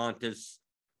 Miley, Montes,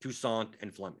 Toussaint,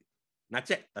 and Fleming. And that's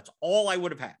it. That's all I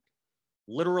would have had.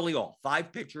 Literally all.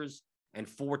 5 pitchers and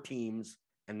 4 teams,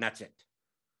 and that's it.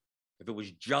 If it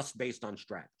was just based on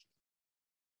strategy.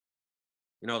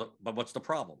 You know, but what's the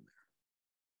problem there?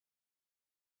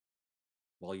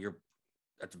 Well,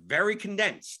 that's very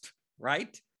condensed, right?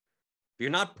 If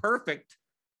you're not perfect,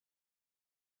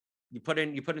 you put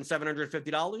in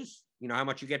 $750, you know how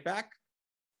much you get back?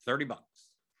 $30,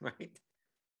 right?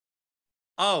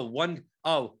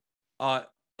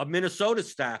 A Minnesota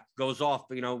stack goes off,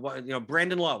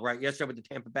 Brandon Lowe, right? Yesterday with the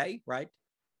Tampa Bay, right?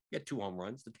 He had 2 home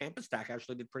runs. The Tampa stack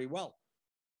actually did pretty well.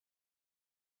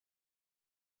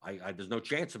 There's no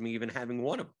chance of me even having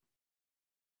one of them,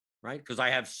 right? Because I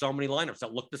have so many lineups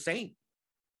that look the same,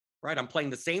 right? I'm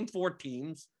playing the same 4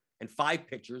 teams and 5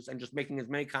 pitchers and just making as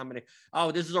many combinations.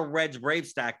 Oh, this is a Reds Brave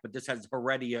stack, but this has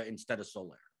Heredia instead of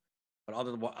Soler. But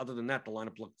other than that, the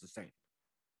lineup looks the same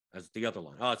as the other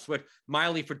line. Oh, switch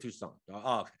Miley for Toussaint.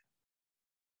 Oh, okay.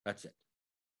 That's it.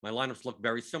 My lineups look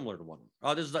very similar to one another.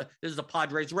 Oh, this is a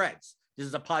Padres Reds. This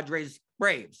is a Padres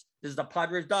Braves. This is a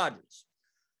Padres Dodgers.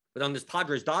 But on this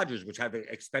Padres Dodgers, which have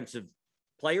expensive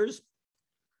players,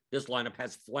 this lineup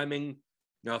has Fleming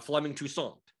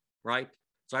Toussaint, right?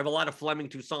 So I have a lot of Fleming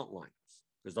Toussaint lineups.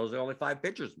 because those are only 5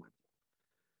 pitchers, Mike,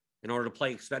 in order to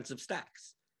play expensive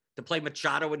stacks. To play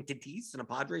Machado and Tatis in a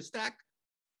Padres stack,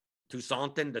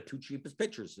 Toussaint, the 2 cheapest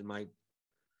pitchers in my.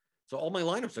 So all my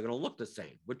lineups are going to look the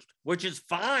same, which is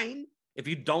fine if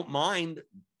you don't mind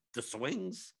the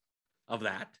swings of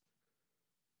that.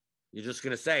 You're just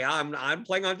going to say, I'm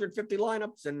playing 150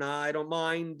 lineups, and I don't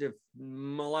mind if a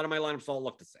lot of my lineups all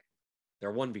look the same.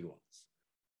 They're 1v1s.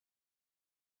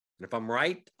 And if I'm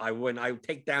right, I win. I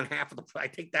take down half of the. I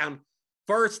take down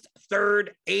first,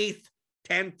 third, eighth,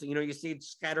 10th. You see it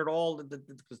scattered all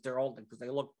because they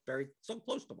look so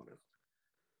close to one another.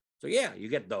 So yeah, you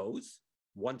get those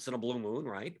once in a blue moon,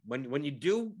 right? When you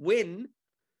do win,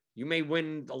 you may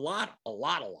win a lot.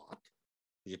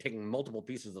 You're taking multiple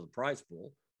pieces of the prize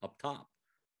pool up top.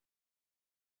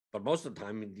 But most of the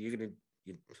time, you're going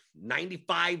to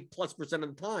 95+%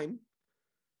 of the time,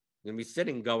 you're going to be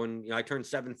sitting going, I turned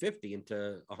 $750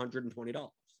 into $120,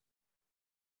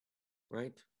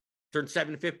 right? Turn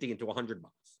 $750 into $100, $150.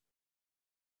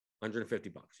 I'm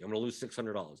going to lose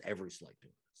 $600 every slate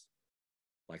doing this,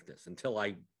 like this, until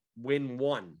I win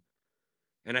one,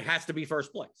 and it has to be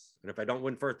first place. And if I don't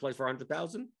win first place for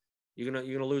 100,000, you're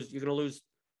gonna lose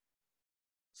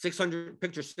 600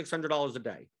 pictures, $600 a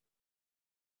day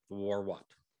for what?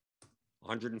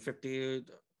 150.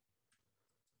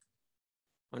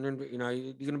 100.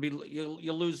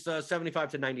 You'll lose $75,000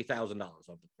 to $90,000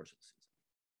 over the course of the season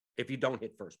if you don't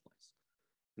hit first place.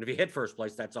 And if you hit first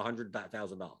place, that's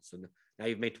 $100,000. So now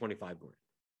you've made 25 grand.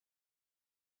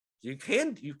 So you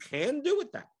can do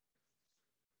it that way.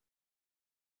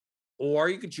 Or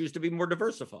you could choose to be more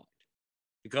diversified,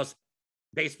 because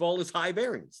baseball is high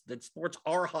variance. That sports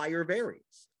are higher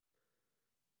variance.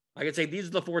 I could say these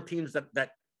are the 4 teams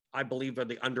that I believe are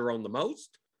the under-owned the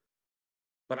most.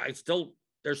 But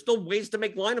there's still ways to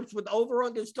make lineups with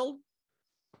over-on.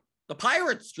 The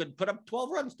Pirates could put up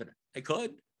 12 runs today. They could.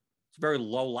 It's a very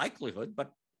low likelihood,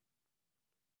 but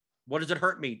what does it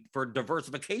hurt me for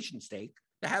diversification stake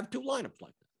to have 2 lineups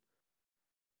like that?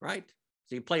 Right?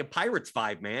 So you play a Pirates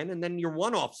 5-man, and then your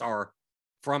one-offs are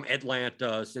from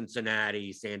Atlanta,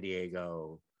 Cincinnati, San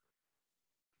Diego,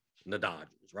 and the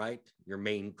Dodgers, right? Your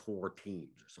main core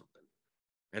teams or something.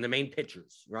 And the main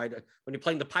pitchers, right? When you're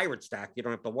playing the Pirate stack, you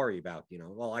don't have to worry about,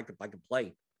 well, I could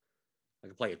play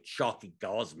a Chalky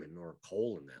Gosman or a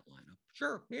Cole in that lineup.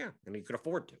 Sure, yeah. And you could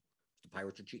afford to. The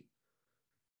Pirates are cheap.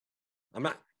 Am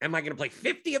I going to play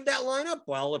 50 of that lineup?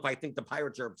 Well, if I think the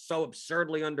Pirates are so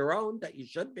absurdly underowned that you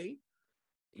should be,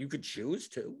 you could choose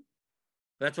to.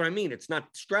 That's what I mean. It's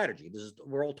not strategy.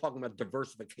 We're all talking about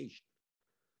diversification.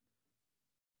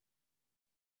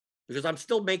 Because I'm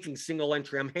still making single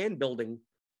entry. I'm hand building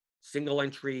single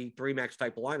entry 3-max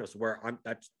type of lineups where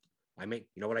I make,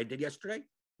 what I did yesterday?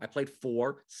 I played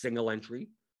 4 single entry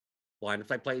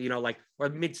lineups. I play, or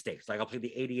mid stakes. Like I'll play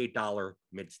the $88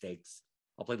 mid stakes.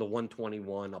 I'll play the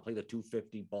 121. I'll play the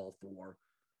 250 ball 4.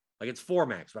 Like it's 4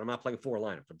 max, but I'm not playing 4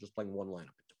 lineups. I'm just playing 1 lineup.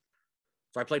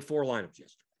 So I played 4 lineups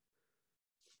yesterday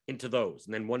into those.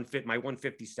 And then my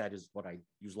 150 set is what I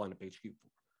use lineup HQ for.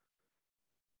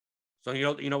 So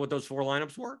you know what those 4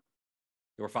 lineups were?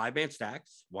 They were 5-man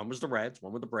stacks. One was the Reds,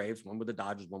 one with the Braves, one with the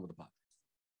Dodgers, one with the Padres.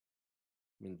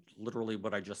 I mean, literally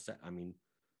what I just said. I mean,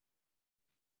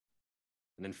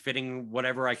 and then fitting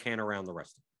whatever I can around the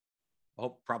rest of them.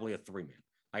 Oh, probably a 3-man.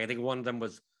 I think one of them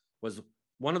was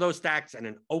one of those stacks and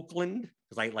an Oakland,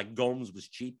 because Gomes was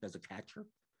cheap as a catcher.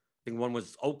 I think one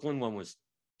was Oakland, one was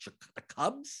the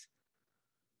Cubs.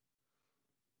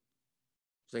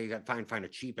 So you got to find a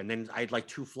cheap. And then I had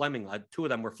 2 Fleming, 2 of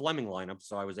them were Fleming lineups.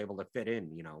 So I was able to fit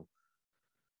in,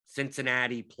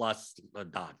 Cincinnati plus the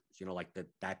Dodgers,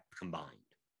 that combined.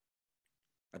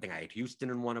 I think I had Houston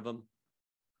in one of them.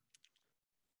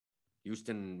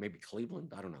 Houston, maybe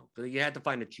Cleveland. I don't know. So you had to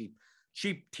find a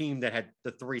cheap team that had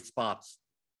the 3 spots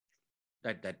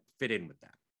that fit in with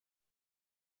that.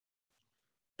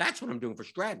 That's what I'm doing for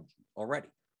strategy already.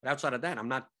 But outside of that, I'm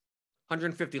not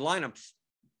 150 lineups.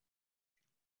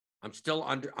 I'm still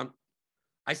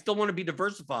I still want to be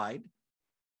diversified,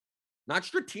 not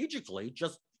strategically,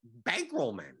 just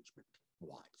bankroll management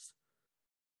wise.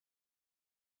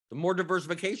 The more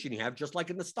diversification you have, just like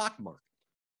in the stock market.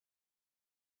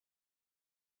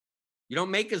 You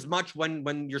don't make as much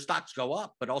when your stocks go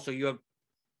up, but also you have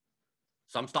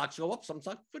some stocks go up, some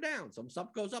stocks go down, some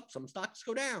stuff goes up, some stocks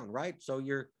go down, right? So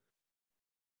you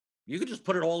could just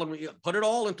put it all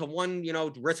into one,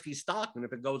 risky stock, and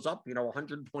if it goes up,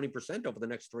 120% over the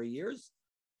next 3 years,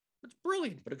 it's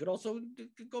brilliant. But it could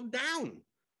go down.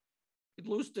 You could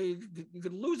lose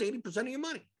 80% of your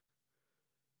money.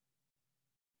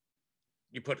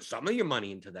 You put some of your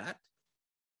money into that.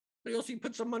 But also you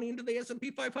put some money into the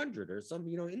S&P 500 or some,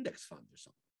 index fund or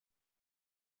something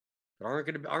that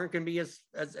aren't going to be as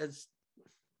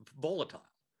volatile.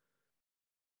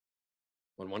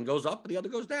 When one goes up, the other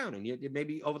goes down, and you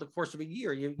maybe over the course of a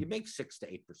year you make 6 to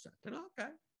 8%. And okay,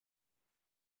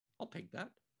 I'll take that.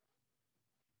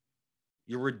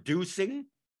 You're reducing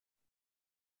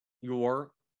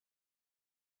your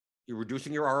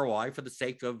ROI for the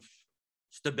sake of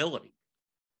stability,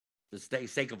 the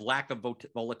sake of lack of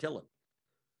volatility.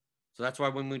 So that's why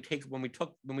when we take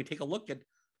a look at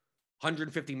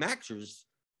 150 maxers,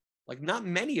 like not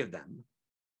many of them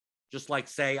just like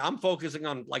say I'm focusing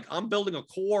on, like, I'm building a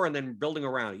core and then building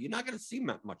around it. You're not going to see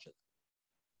much of that.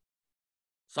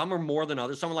 Some are more than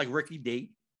others. Someone like Ricky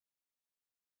D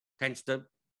tends to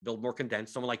build more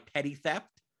condensed. Someone like Petty Theft,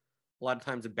 a lot of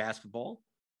times in basketball,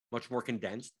 much more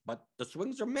condensed, but the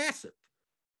swings are massive.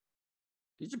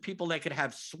 These are people that could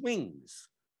have swings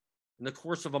in the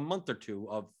course of a month or two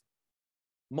of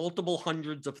multiple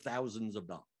hundreds of thousands of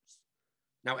dollars.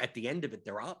 Now, at the end of it,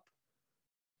 they're up.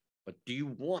 But do you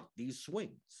want these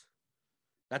swings?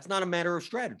 That's not a matter of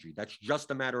strategy. That's just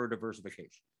a matter of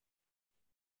diversification.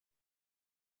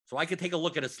 So I could take a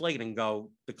look at a slate and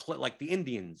go, like the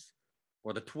Indians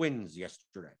or the Twins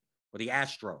yesterday or the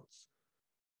Astros.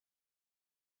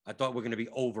 I thought we're going to be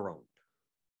overowned.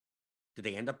 Did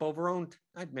they end up overowned?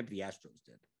 Maybe the Astros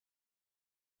did.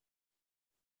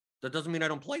 That doesn't mean I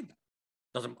don't play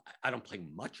them. I don't play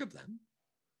much of them.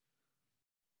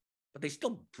 But they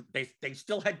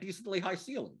still had decently high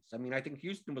ceilings. I mean, I think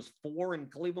Houston was 4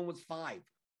 and Cleveland was 5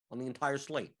 on the entire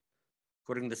slate,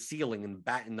 according to the ceiling and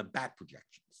the bat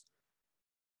projections.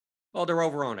 Oh, they're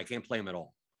overowned. I can't play them at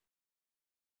all.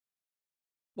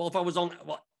 Well, if I was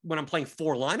when I'm playing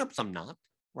 4 lineups, I'm not,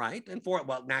 right? And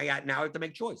now I have to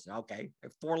make choices. Okay, I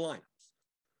have 4 lineups.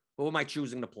 Who am I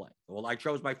choosing to play? Well, I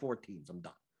chose my 4 teams. I'm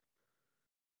done.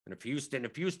 And if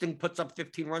Houston puts up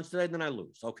 15 runs today, then I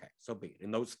lose. Okay, so be it. In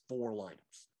those 4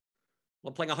 lineups,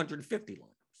 I'm playing 150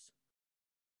 lineups.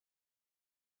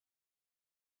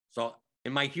 So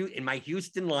in my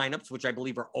Houston lineups, which I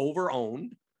believe are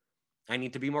overowned, I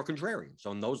need to be more contrarian. So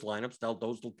in those lineups,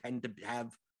 those will tend to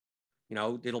have,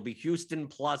 it'll be Houston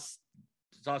plus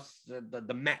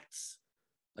the Mets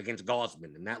against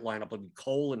Gosman, and that lineup will be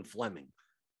Cole and Fleming.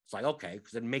 It's like, okay,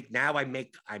 because I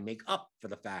make up for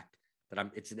the fact that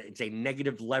it's a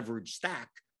negative leverage stack,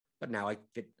 but now I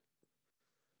fit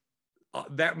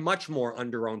much more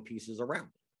under-owned pieces around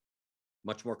it,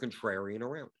 much more contrarian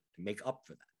around it to make up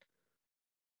for that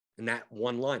in that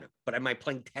one lineup. But am I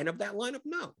playing 10 of that lineup?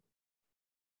 No.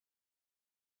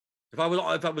 If I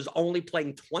was only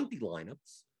playing 20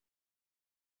 lineups,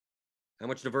 how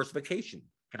much diversification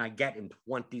can I get in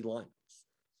 20 lineups?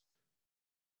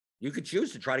 You could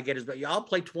choose to try to get I'll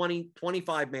play 20,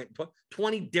 25 man,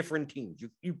 20 different teams.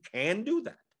 You can do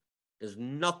that. There's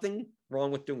nothing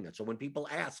wrong with doing that. So when people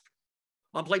ask,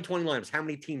 I'll play 20 lineups, how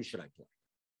many teams should I play?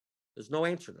 There's no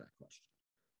answer to that question.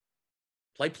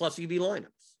 Play plus EV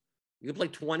lineups. You could play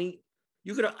 20.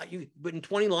 But in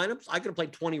 20 lineups, I could have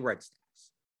played 20 red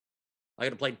stacks. I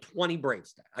could have played 20 brave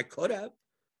stacks. I could have,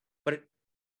 but it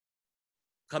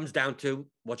comes down to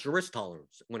what's your risk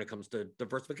tolerance when it comes to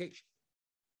diversification.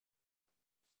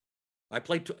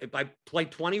 If I play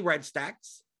 20 red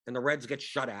stacks and the Reds get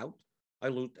shut out, I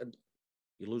lose.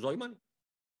 You lose all your money.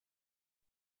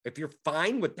 If you're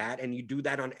fine with that and you do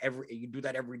that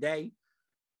every day,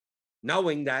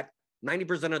 knowing that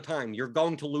 90% of the time you're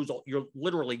going to lose, you're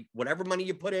literally whatever money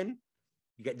you put in,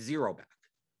 you get 0 back.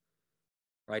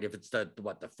 Right? If it's the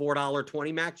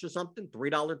 $4.20 max or something,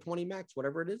 $3.20 max,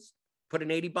 whatever it is, put in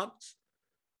 $80.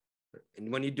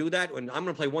 And when you do that, when I'm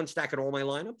going to play 1 stack at all my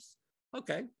lineups,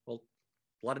 okay, well,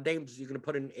 a lot of days you're going to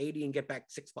put in 80 and get back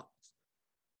 $6.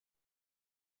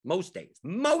 Most days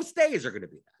are going to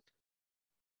be that.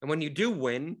 And when you do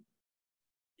win,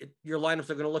 your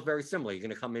lineups are going to look very similar. You're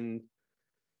going to come in,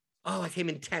 I came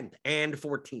in 10th and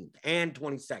 14th and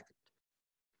 22nd,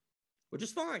 which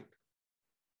is fine.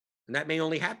 And that may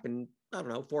only happen,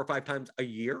 4 or 5 times a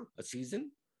year, a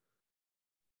season.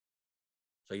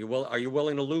 So are you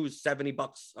willing to lose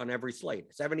 $70 on every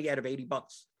slate, 70 out of $80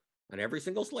 on every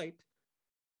single slate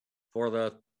for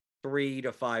the 3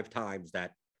 to 5 times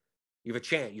that you have a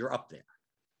chance, you're up there?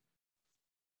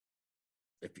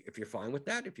 If you're fine with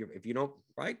that, if you don't,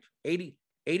 right, $80,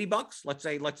 let's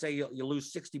say you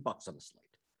lose $60 on the slate,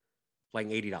 playing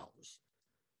 $80,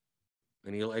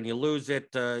 and you lose it,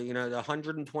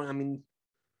 120. I mean,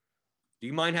 do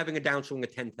you mind having a downswing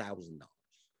of $10,000,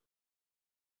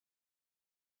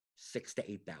 $6,000 to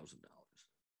 $8,000?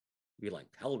 Be like,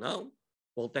 hell no.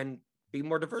 Well, then be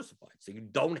more diversified, so you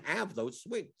don't have those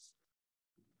swings.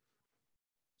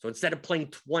 So instead of playing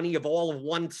 20 of all of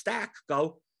one stack,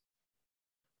 go,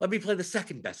 let me play the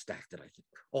second best stack that I think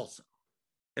also.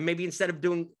 And maybe instead of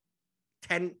doing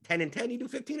 10 and 10, you do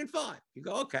 15 and 5. You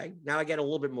go, okay, now I get a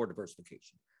little bit more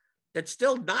diversification. That's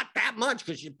still not that much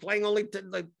because you're playing only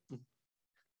like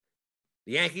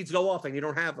the Yankees go off and you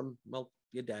don't have them. Well,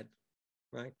 you're dead,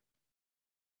 right?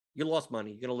 You lost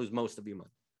money. You're going to lose most of your money.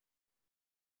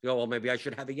 You go, well, maybe I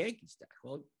should have a Yankee stack.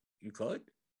 Well, you could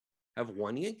have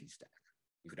one Yankee stack.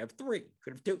 You could have 3. You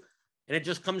could have 2. And it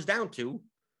just comes down to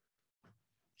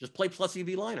just play plus EV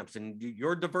lineups, and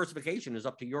your diversification is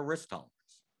up to your risk tolerance.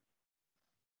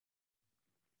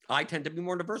 I tend to be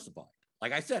more diversified.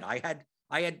 Like I said, I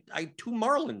had 2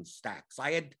 Marlins stacks.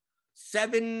 I had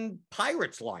 7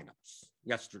 Pirates lineups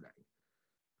yesterday.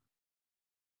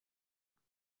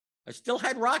 I still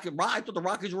had Rocket. I thought the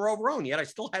Rockies were overowned, yet I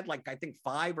still had like, I think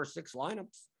 5 or 6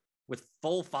 lineups with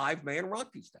full 5-man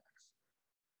Rocky stacks.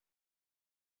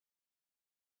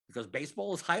 Because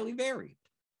baseball is highly varied.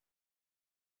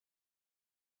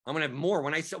 I'm gonna have more.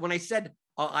 When I said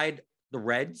I had the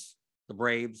Reds, the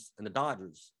Braves, and the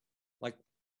Dodgers, like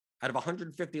out of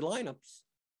 150 lineups,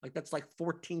 like that's like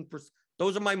 14%.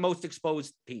 Those are my most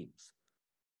exposed teams,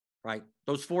 right?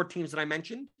 Those 4 teams that I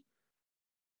mentioned,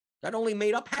 that only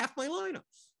made up half my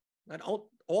lineups. That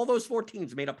all those 4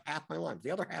 teams made up half my lineups.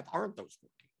 The other half aren't those 4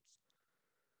 teams.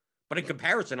 But in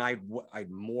comparison, I had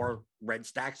more Red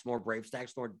stacks, more Brave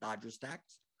stacks, more Dodger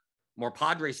stacks, more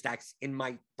Padres stacks in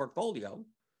my portfolio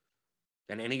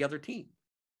than any other team.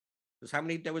 There's how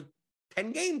many? There was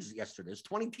 10 games yesterday. There's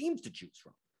 20 teams to choose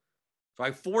from. So I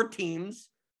have 4 teams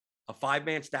of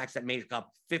 5-man stacks that make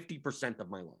up 50% of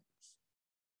my lineups.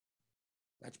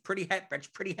 That's pretty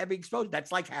heavy exposure.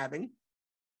 That's like having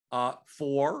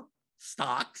 4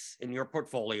 stocks in your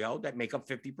portfolio that make up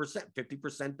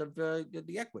 50% of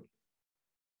the equity.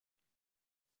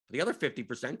 The other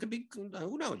 50% could be,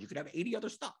 who knows? You could have 80 other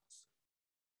stocks.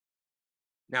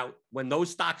 Now, when those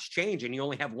stocks change and you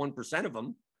only have 1% of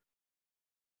them,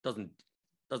 doesn't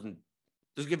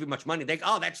give you much money. They go,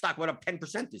 oh, that stock went up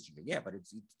 10% this year. Yeah, but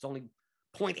it's only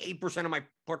 0.8% of my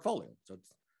portfolio, so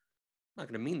it's not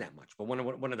going to mean that much. But when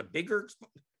one of the bigger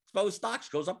exposed stocks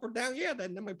goes up or down, yeah,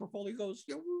 then my portfolio goes,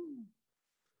 you know,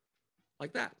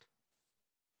 like that.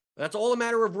 That's all a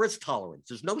matter of risk tolerance.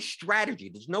 There's no strategy.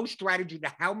 There's no strategy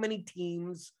to how many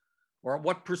teams or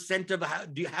what percent of how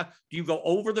do you have. Do you go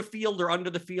over the field or under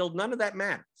the field? None of that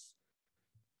matters.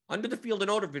 Under the field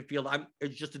and over the field,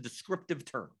 it's just a descriptive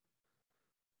term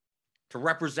to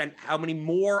represent how many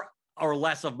more or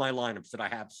less of my lineups that I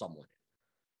have somewhat in.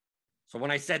 So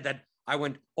when I said that I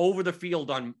went over the field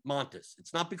on Montes,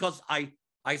 it's not because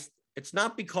it's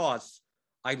not because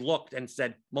I looked and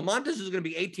said, well, Montes is going to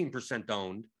be 18%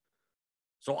 owned.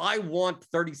 So I want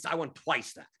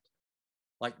twice that.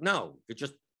 Like, no,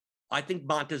 I think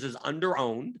Montes is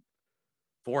under-owned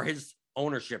for his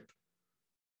ownership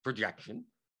projection.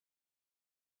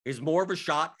 Is more of a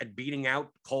shot at beating out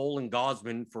Cole and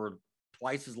Gosman for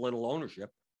twice as little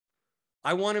ownership.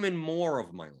 I want him in more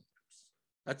of my lineups.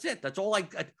 That's it. That's all I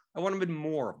want him in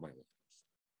more of my lineups.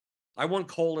 I want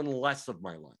Cole in less of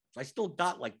my lineups. I still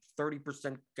got like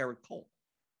 30% Garrett Cole.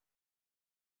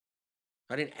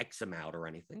 I didn't X him out or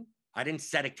anything. I didn't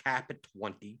set a cap at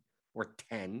 20 or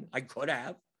 10. I could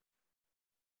have.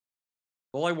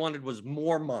 All I wanted was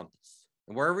more Montes.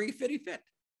 And wherever he fit, he fit.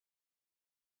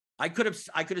 I could have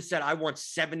said I want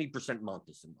 70%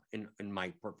 Montes in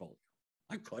my portfolio.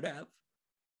 I could have.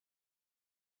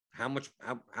 How much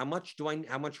do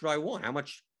I want? How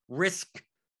much risk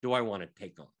do I want to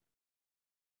take on?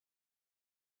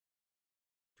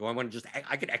 Do I want to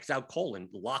I could X out Cole and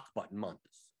lock button Montes.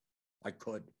 I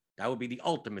could. That would be the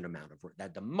ultimate amount of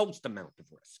risk, the most amount of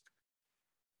risk.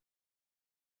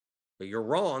 But you're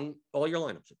wrong. All your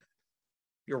lineups are bad.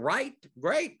 You're right.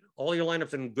 Great. All your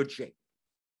lineups are in good shape.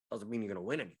 Doesn't mean you're going to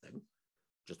win anything.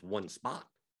 Just one spot.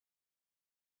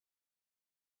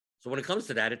 So when it comes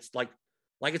to that, it's like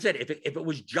I said, if it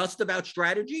was just about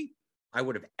strategy, I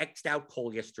would have X'd out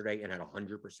Cole yesterday and had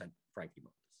 100% Frankie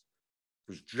Montes. It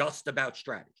was just about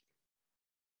strategy.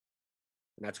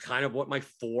 And that's kind of what my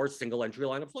 4 single entry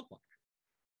lineups look like.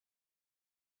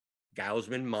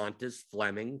 Gausman, Montes,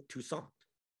 Fleming, Toussaint.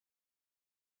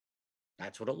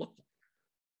 That's what it looked like.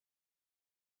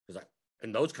 Because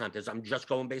in those contests, I'm just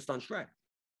going based on strategy.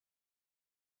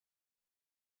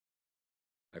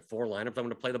 I have 4 lineups. I'm going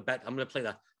to play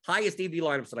the highest EV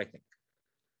lineups that I think.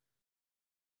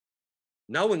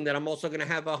 Knowing that I'm also going to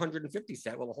have a 150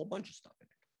 set with a whole bunch of stuff in it.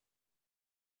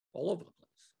 All over the place.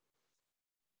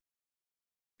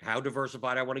 How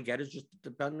diversified I want to get is just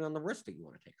depending on the risk that you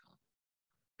want to take on.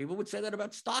 People would say that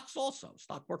about stocks also,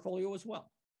 stock portfolio as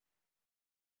well.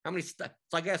 How many? It's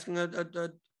like asking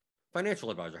a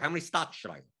financial advisor, how many stocks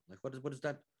should I own? Like, what is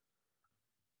that?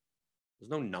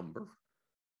 There's no number.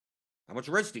 How much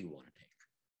risk do you want to take?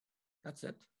 That's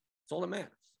it. That's all that matters.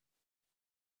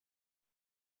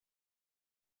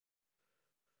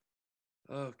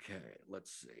 Okay,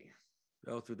 let's see.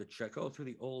 Go through the chat. Go through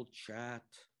the old chat.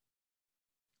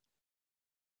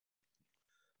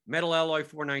 Metal Alloy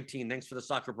 419. Thanks for the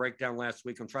soccer breakdown last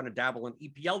week. I'm trying to dabble in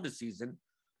EPL this season.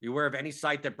 Are you aware of any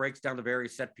site that breaks down the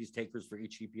various set piece takers for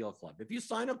each EPL club? If you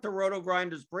sign up to Roto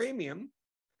Grinders Premium,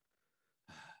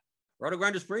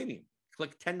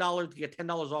 click $10 to get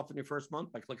 $10 off in your first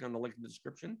month by clicking on the link in the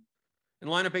description. And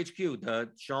Lineup HQ,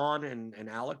 Sean and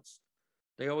Alex,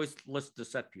 they always list the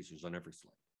set pieces on every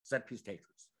slide. Set piece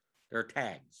takers. There are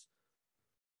tags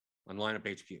on Lineup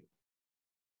HQ.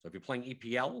 So if you're playing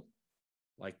EPL,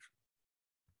 like,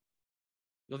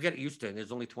 you'll get used to it.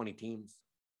 There's only 20 teams.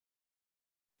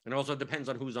 And it also depends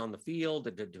on who's on the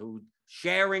field, who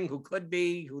sharing, who could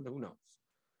be, who knows.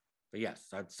 But yes,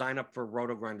 I'd sign up for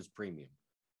Roto Grinders Premium.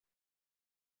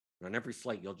 And on every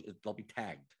slate, they'll be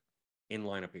tagged in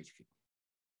Lineup HQ.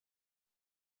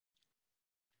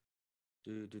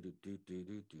 Going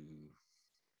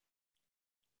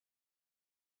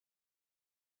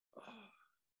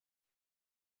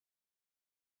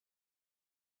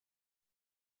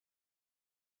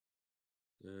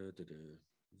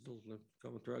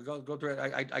through. Go through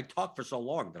it. I talk for so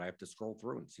long that I have to scroll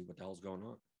through and see what the hell's going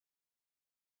on.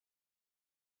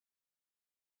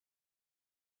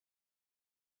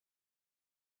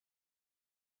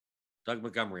 Doug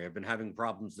Montgomery, I've been having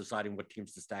problems deciding what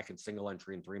teams to stack in single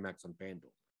entry and 3-max on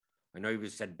FanDuel. I know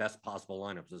you've said best possible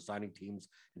lineups, assigning teams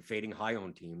and fading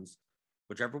high-owned teams,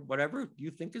 whatever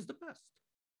you think is the best.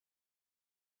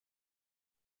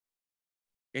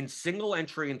 In single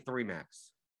entry and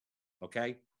 3-max,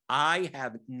 okay, I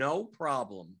have no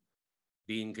problem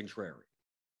being contrary.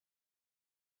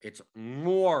 It's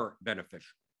more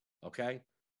beneficial, okay?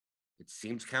 It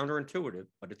seems counterintuitive,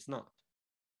 but it's not.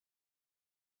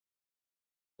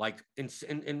 Like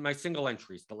in my single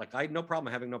entries, like I had no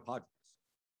problem having no Padres.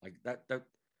 Like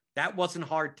that wasn't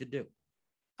hard to do.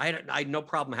 I had no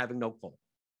problem having no Cole.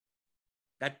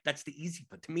 That's the easy,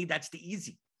 but to me, that's the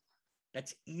easy.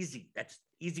 That's easy. That's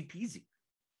easy peasy.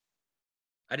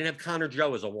 I didn't have Connor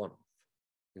Joe as a one-off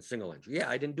in single entry.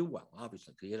 Yeah, I didn't do well,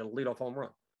 obviously, because he had a leadoff home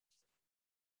run.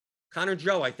 Connor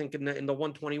Joe, I think in the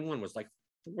 121 was like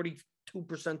 42%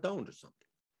 owned or something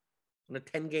on a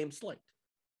 10-game slate.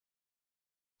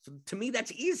 So to me,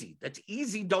 that's easy. That's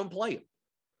easy. Don't play him.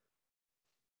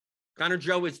 Connor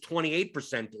Joe is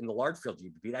 28% in the large field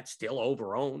GPP. That's still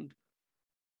over-owned,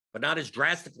 but not as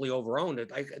drastically over-owned.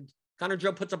 Connor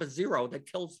Joe puts up a 0 that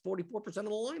kills 44% of the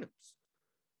lineups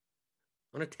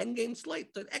on a 10-game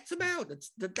slate. So X him out.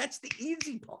 That's the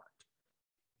easy part.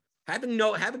 Having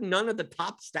none of the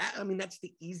top stat. I mean, that's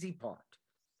the easy part.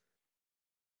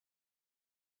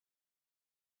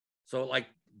 So like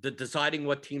deciding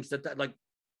what teams that like.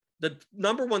 The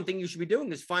number one thing you should be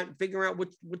doing is figuring out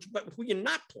who you're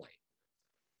not playing.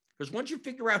 Because once you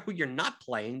figure out who you're not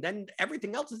playing, then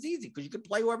everything else is easy because you can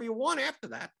play whoever you want after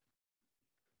that.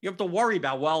 You have to worry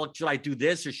about, well, should I do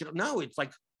this or should I? No, it's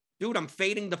like, dude, I'm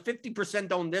fading the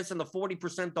 50% on this and the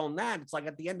 40% on that. It's like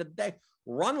at the end of the day,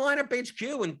 run Lineup HQ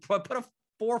and put a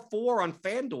 4-4 on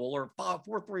FanDuel or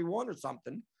 4-3-1 or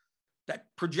something that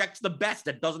projects the best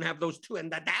that doesn't have those two.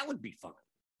 And that would be fine.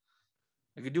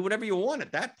 You can do whatever you want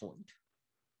at that point.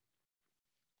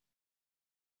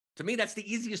 To me, that's the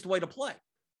easiest way to play.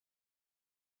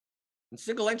 In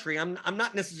single entry, I'm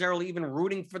not necessarily even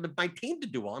rooting for my team to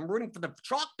do well. I'm rooting for the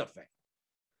chalk to fail.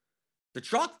 The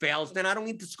chalk fails, then I don't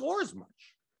need to score as much,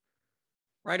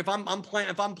 right? If I'm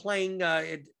playing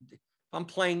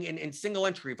in single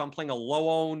entry, if I'm playing a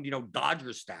low-owned,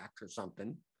 Dodgers stack or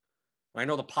something, I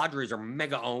know the Padres are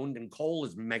mega owned and Cole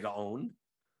is mega owned.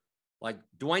 Like,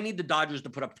 do I need the Dodgers to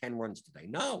put up 10 runs today?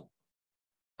 No.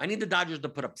 I need the Dodgers to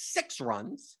put up 6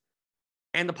 runs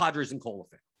and the Padres and Cole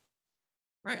fail.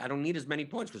 Right? I don't need as many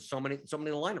points because so many of the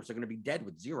lineups are going to be dead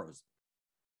with zeros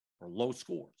or low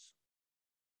scores.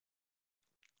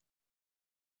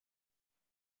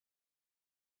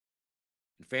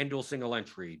 In FanDuel single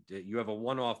entry, you have a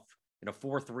one-off in a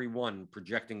 4-3-1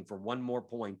 projecting for 1 more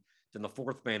point than the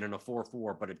fourth man in a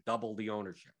 4-4, but it doubled the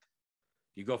ownership.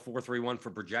 Do you go 4-3-1 for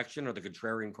projection or the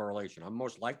contrarian correlation? I'm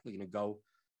most likely going to go,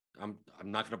 I'm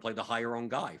not going to play the higher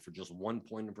owned guy for just 1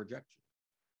 point in projection.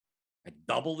 At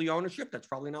double the ownership, that's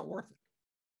probably not worth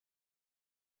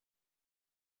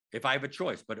it. If I have a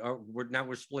choice, but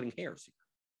we're splitting hairs here.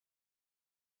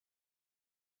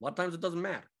 A lot of times it doesn't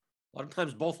matter. A lot of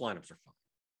times both lineups are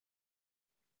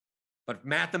fine. But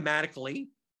mathematically,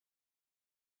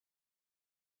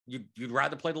 you'd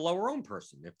rather play the lower owned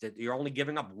person if you're only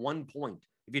giving up 1 point.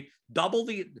 If you double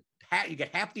you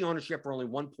get half the ownership for only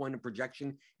 1 point of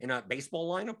projection in a baseball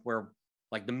lineup where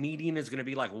like the median is going to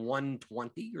be like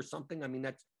 120 or something. I mean,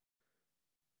 that's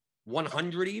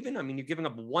 100 even. I mean, you're giving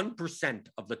up 1%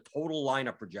 of the total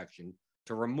lineup projection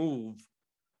to remove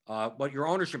what your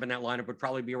ownership in that lineup would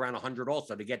probably be around 100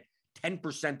 also to get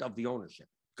 10% of the ownership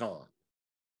gone.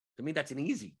 To me, that's an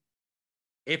easy,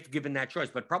 if given that choice,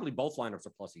 but probably both lineups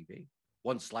are plus EV.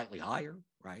 One's slightly higher,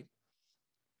 right?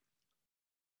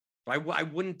 But I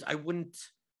wouldn't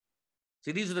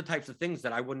see, these are the types of things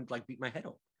that I wouldn't like beat my head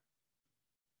over.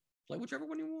 Play whichever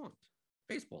one you want.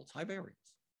 Baseball, it's high variance.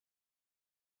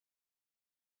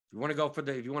 If you want to go for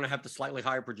if you want to have the slightly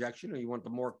higher projection or you want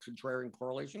the more contrarian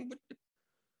correlation, but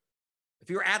if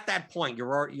you're at that point,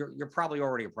 you're probably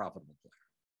already a profitable player.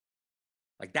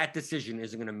 Like that decision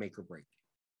isn't going to make or break you.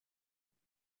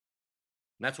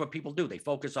 And that's what people do. They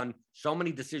focus on so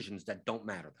many decisions that don't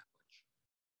matter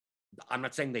that much. I'm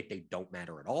not saying that they don't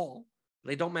matter at all.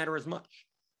 They don't matter as much.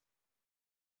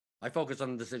 I focus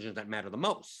on the decisions that matter the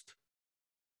most.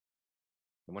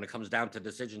 And when it comes down to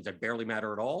decisions that barely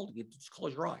matter at all, you just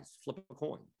close your eyes, flip a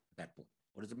coin at that point.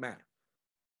 What does it matter?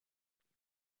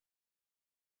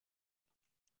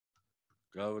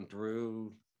 Going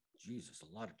through, Jesus,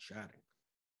 a lot of chatting.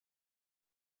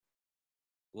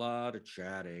 A lot of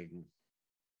chatting.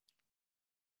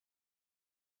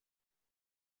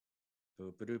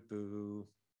 Boo-ba-doo-boo.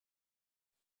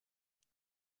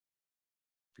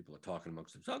 People are talking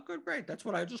amongst themselves. Oh, good, great. That's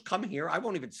what I just come here. I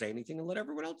won't even say anything and let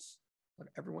everyone else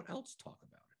talk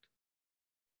about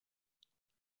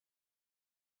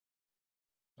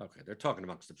it. Okay, they're talking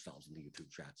amongst themselves in the YouTube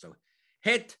chat. So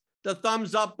hit the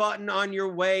thumbs up button on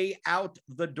your way out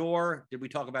the door. Did we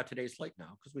talk about today's slate? No,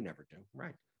 because we never do.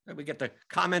 Right. We get the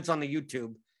comments on the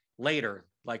YouTube later.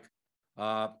 Like,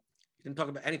 didn't talk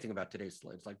about anything about today's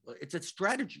slate. It's like, it's a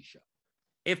strategy show.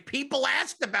 If people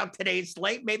asked about today's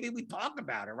slate, maybe we talk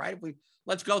about it, right?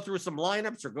 Let's go through some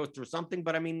lineups or go through something.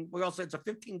 But I mean, we also, it's a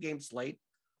 15-game slate.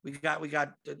 We got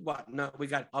what? No, we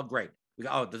got, oh, great.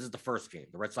 This is the first game,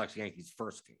 the Red Sox-Yankees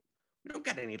first game. We don't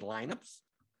got any lineups.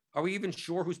 Are we even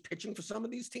sure who's pitching for some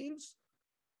of these teams?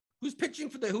 Who's pitching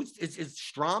for is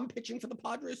Strom pitching for the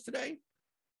Padres today?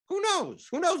 Who knows?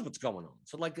 Who knows what's going on?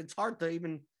 So like, it's hard to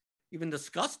even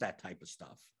discuss that type of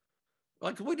stuff.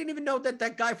 Like, we didn't even know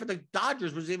that guy for the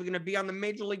Dodgers was even going to be on the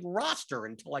major league roster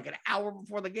until like an hour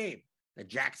before the game. The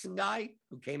Jackson guy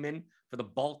who came in for the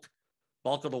bulk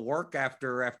of the work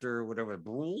after whatever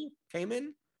Brule came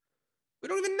in. We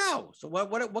don't even know. So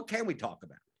what can we talk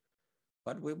about?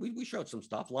 But we showed some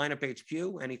stuff. Lineup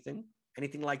HQ,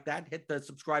 anything like that. Hit the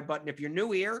subscribe button if you're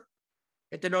new here.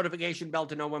 Hit the notification bell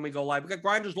to know when we go live. We got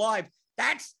Grinders Live.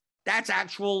 That's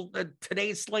actual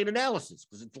today's slate analysis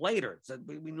because it's later.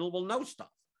 We will know stuff.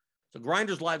 So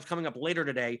Grinders Live's coming up later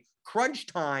today. Crunch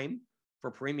time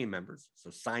for premium members. So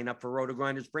sign up for Roto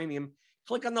Grinders Premium.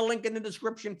 Click on the link in the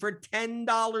description for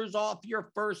 $10 off your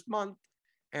first month.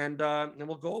 And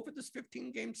we'll go over this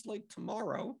 15-game slate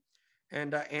tomorrow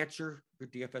and answer your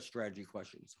DFS strategy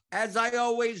questions, as I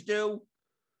always do,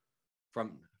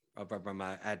 from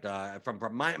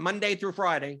Monday through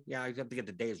Friday. Yeah, I have to get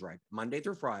the days right. Monday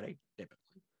through Friday,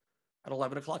 typically, at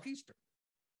 11 o'clock Eastern.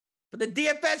 For the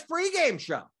DFS pregame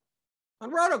show on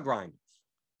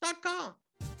rotogrinders.com.